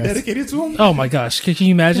whole movie dedicated to him. Oh my gosh. Can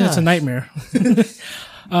you imagine? It's a nightmare.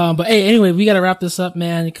 But hey, anyway, we got to wrap this up,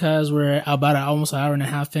 man, because we're about almost an hour and a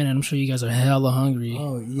half in, and I'm sure you guys are hella hungry.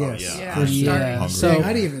 Oh, yes. Yeah. So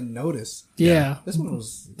I didn't even notice. Yeah. This one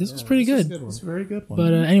was... This was pretty good. It's a very good one.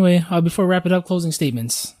 But anyway, before we wrap it up, closing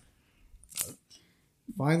statements.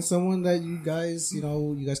 Find someone that you guys,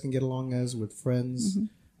 you guys can get along as with friends.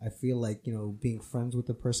 I feel like, being friends with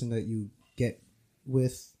the person that you get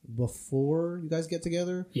with before you guys get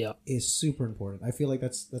together is super important. I feel like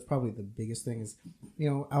that's probably the biggest thing is,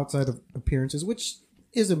 outside of appearances, which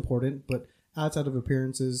is important, but outside of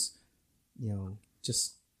appearances,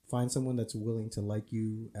 just find someone that's willing to like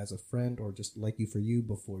you as a friend or just like you for you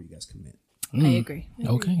before you guys commit. I agree.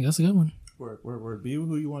 Okay, that's a good one. Word. Be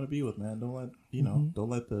who you want to be with, man. Don't let don't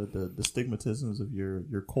let the stigmatisms of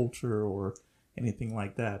your culture or anything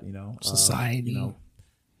like that. Society.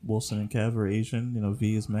 Wilson and Kev are Asian.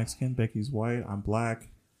 V is Mexican. Becky's white. I'm black.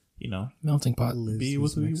 Melting pot. Be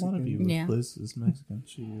with who you want to be with. Yeah. Liz is Mexican.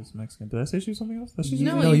 She is Mexican. Did I say she was something else?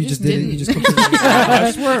 No, you just didn't. You just completely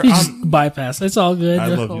I swear. You just bypass. It's all good. I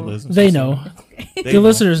love you, Liz. They know. They The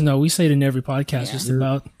listeners know. We say it in every podcast just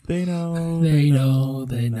about. They know.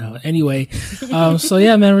 They know. Anyway, so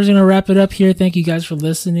yeah, man, we're just gonna wrap it up here. Thank you guys for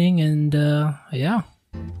listening, and yeah.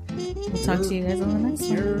 We'll talk to you guys on the next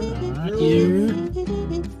one. All right,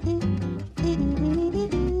 yeah.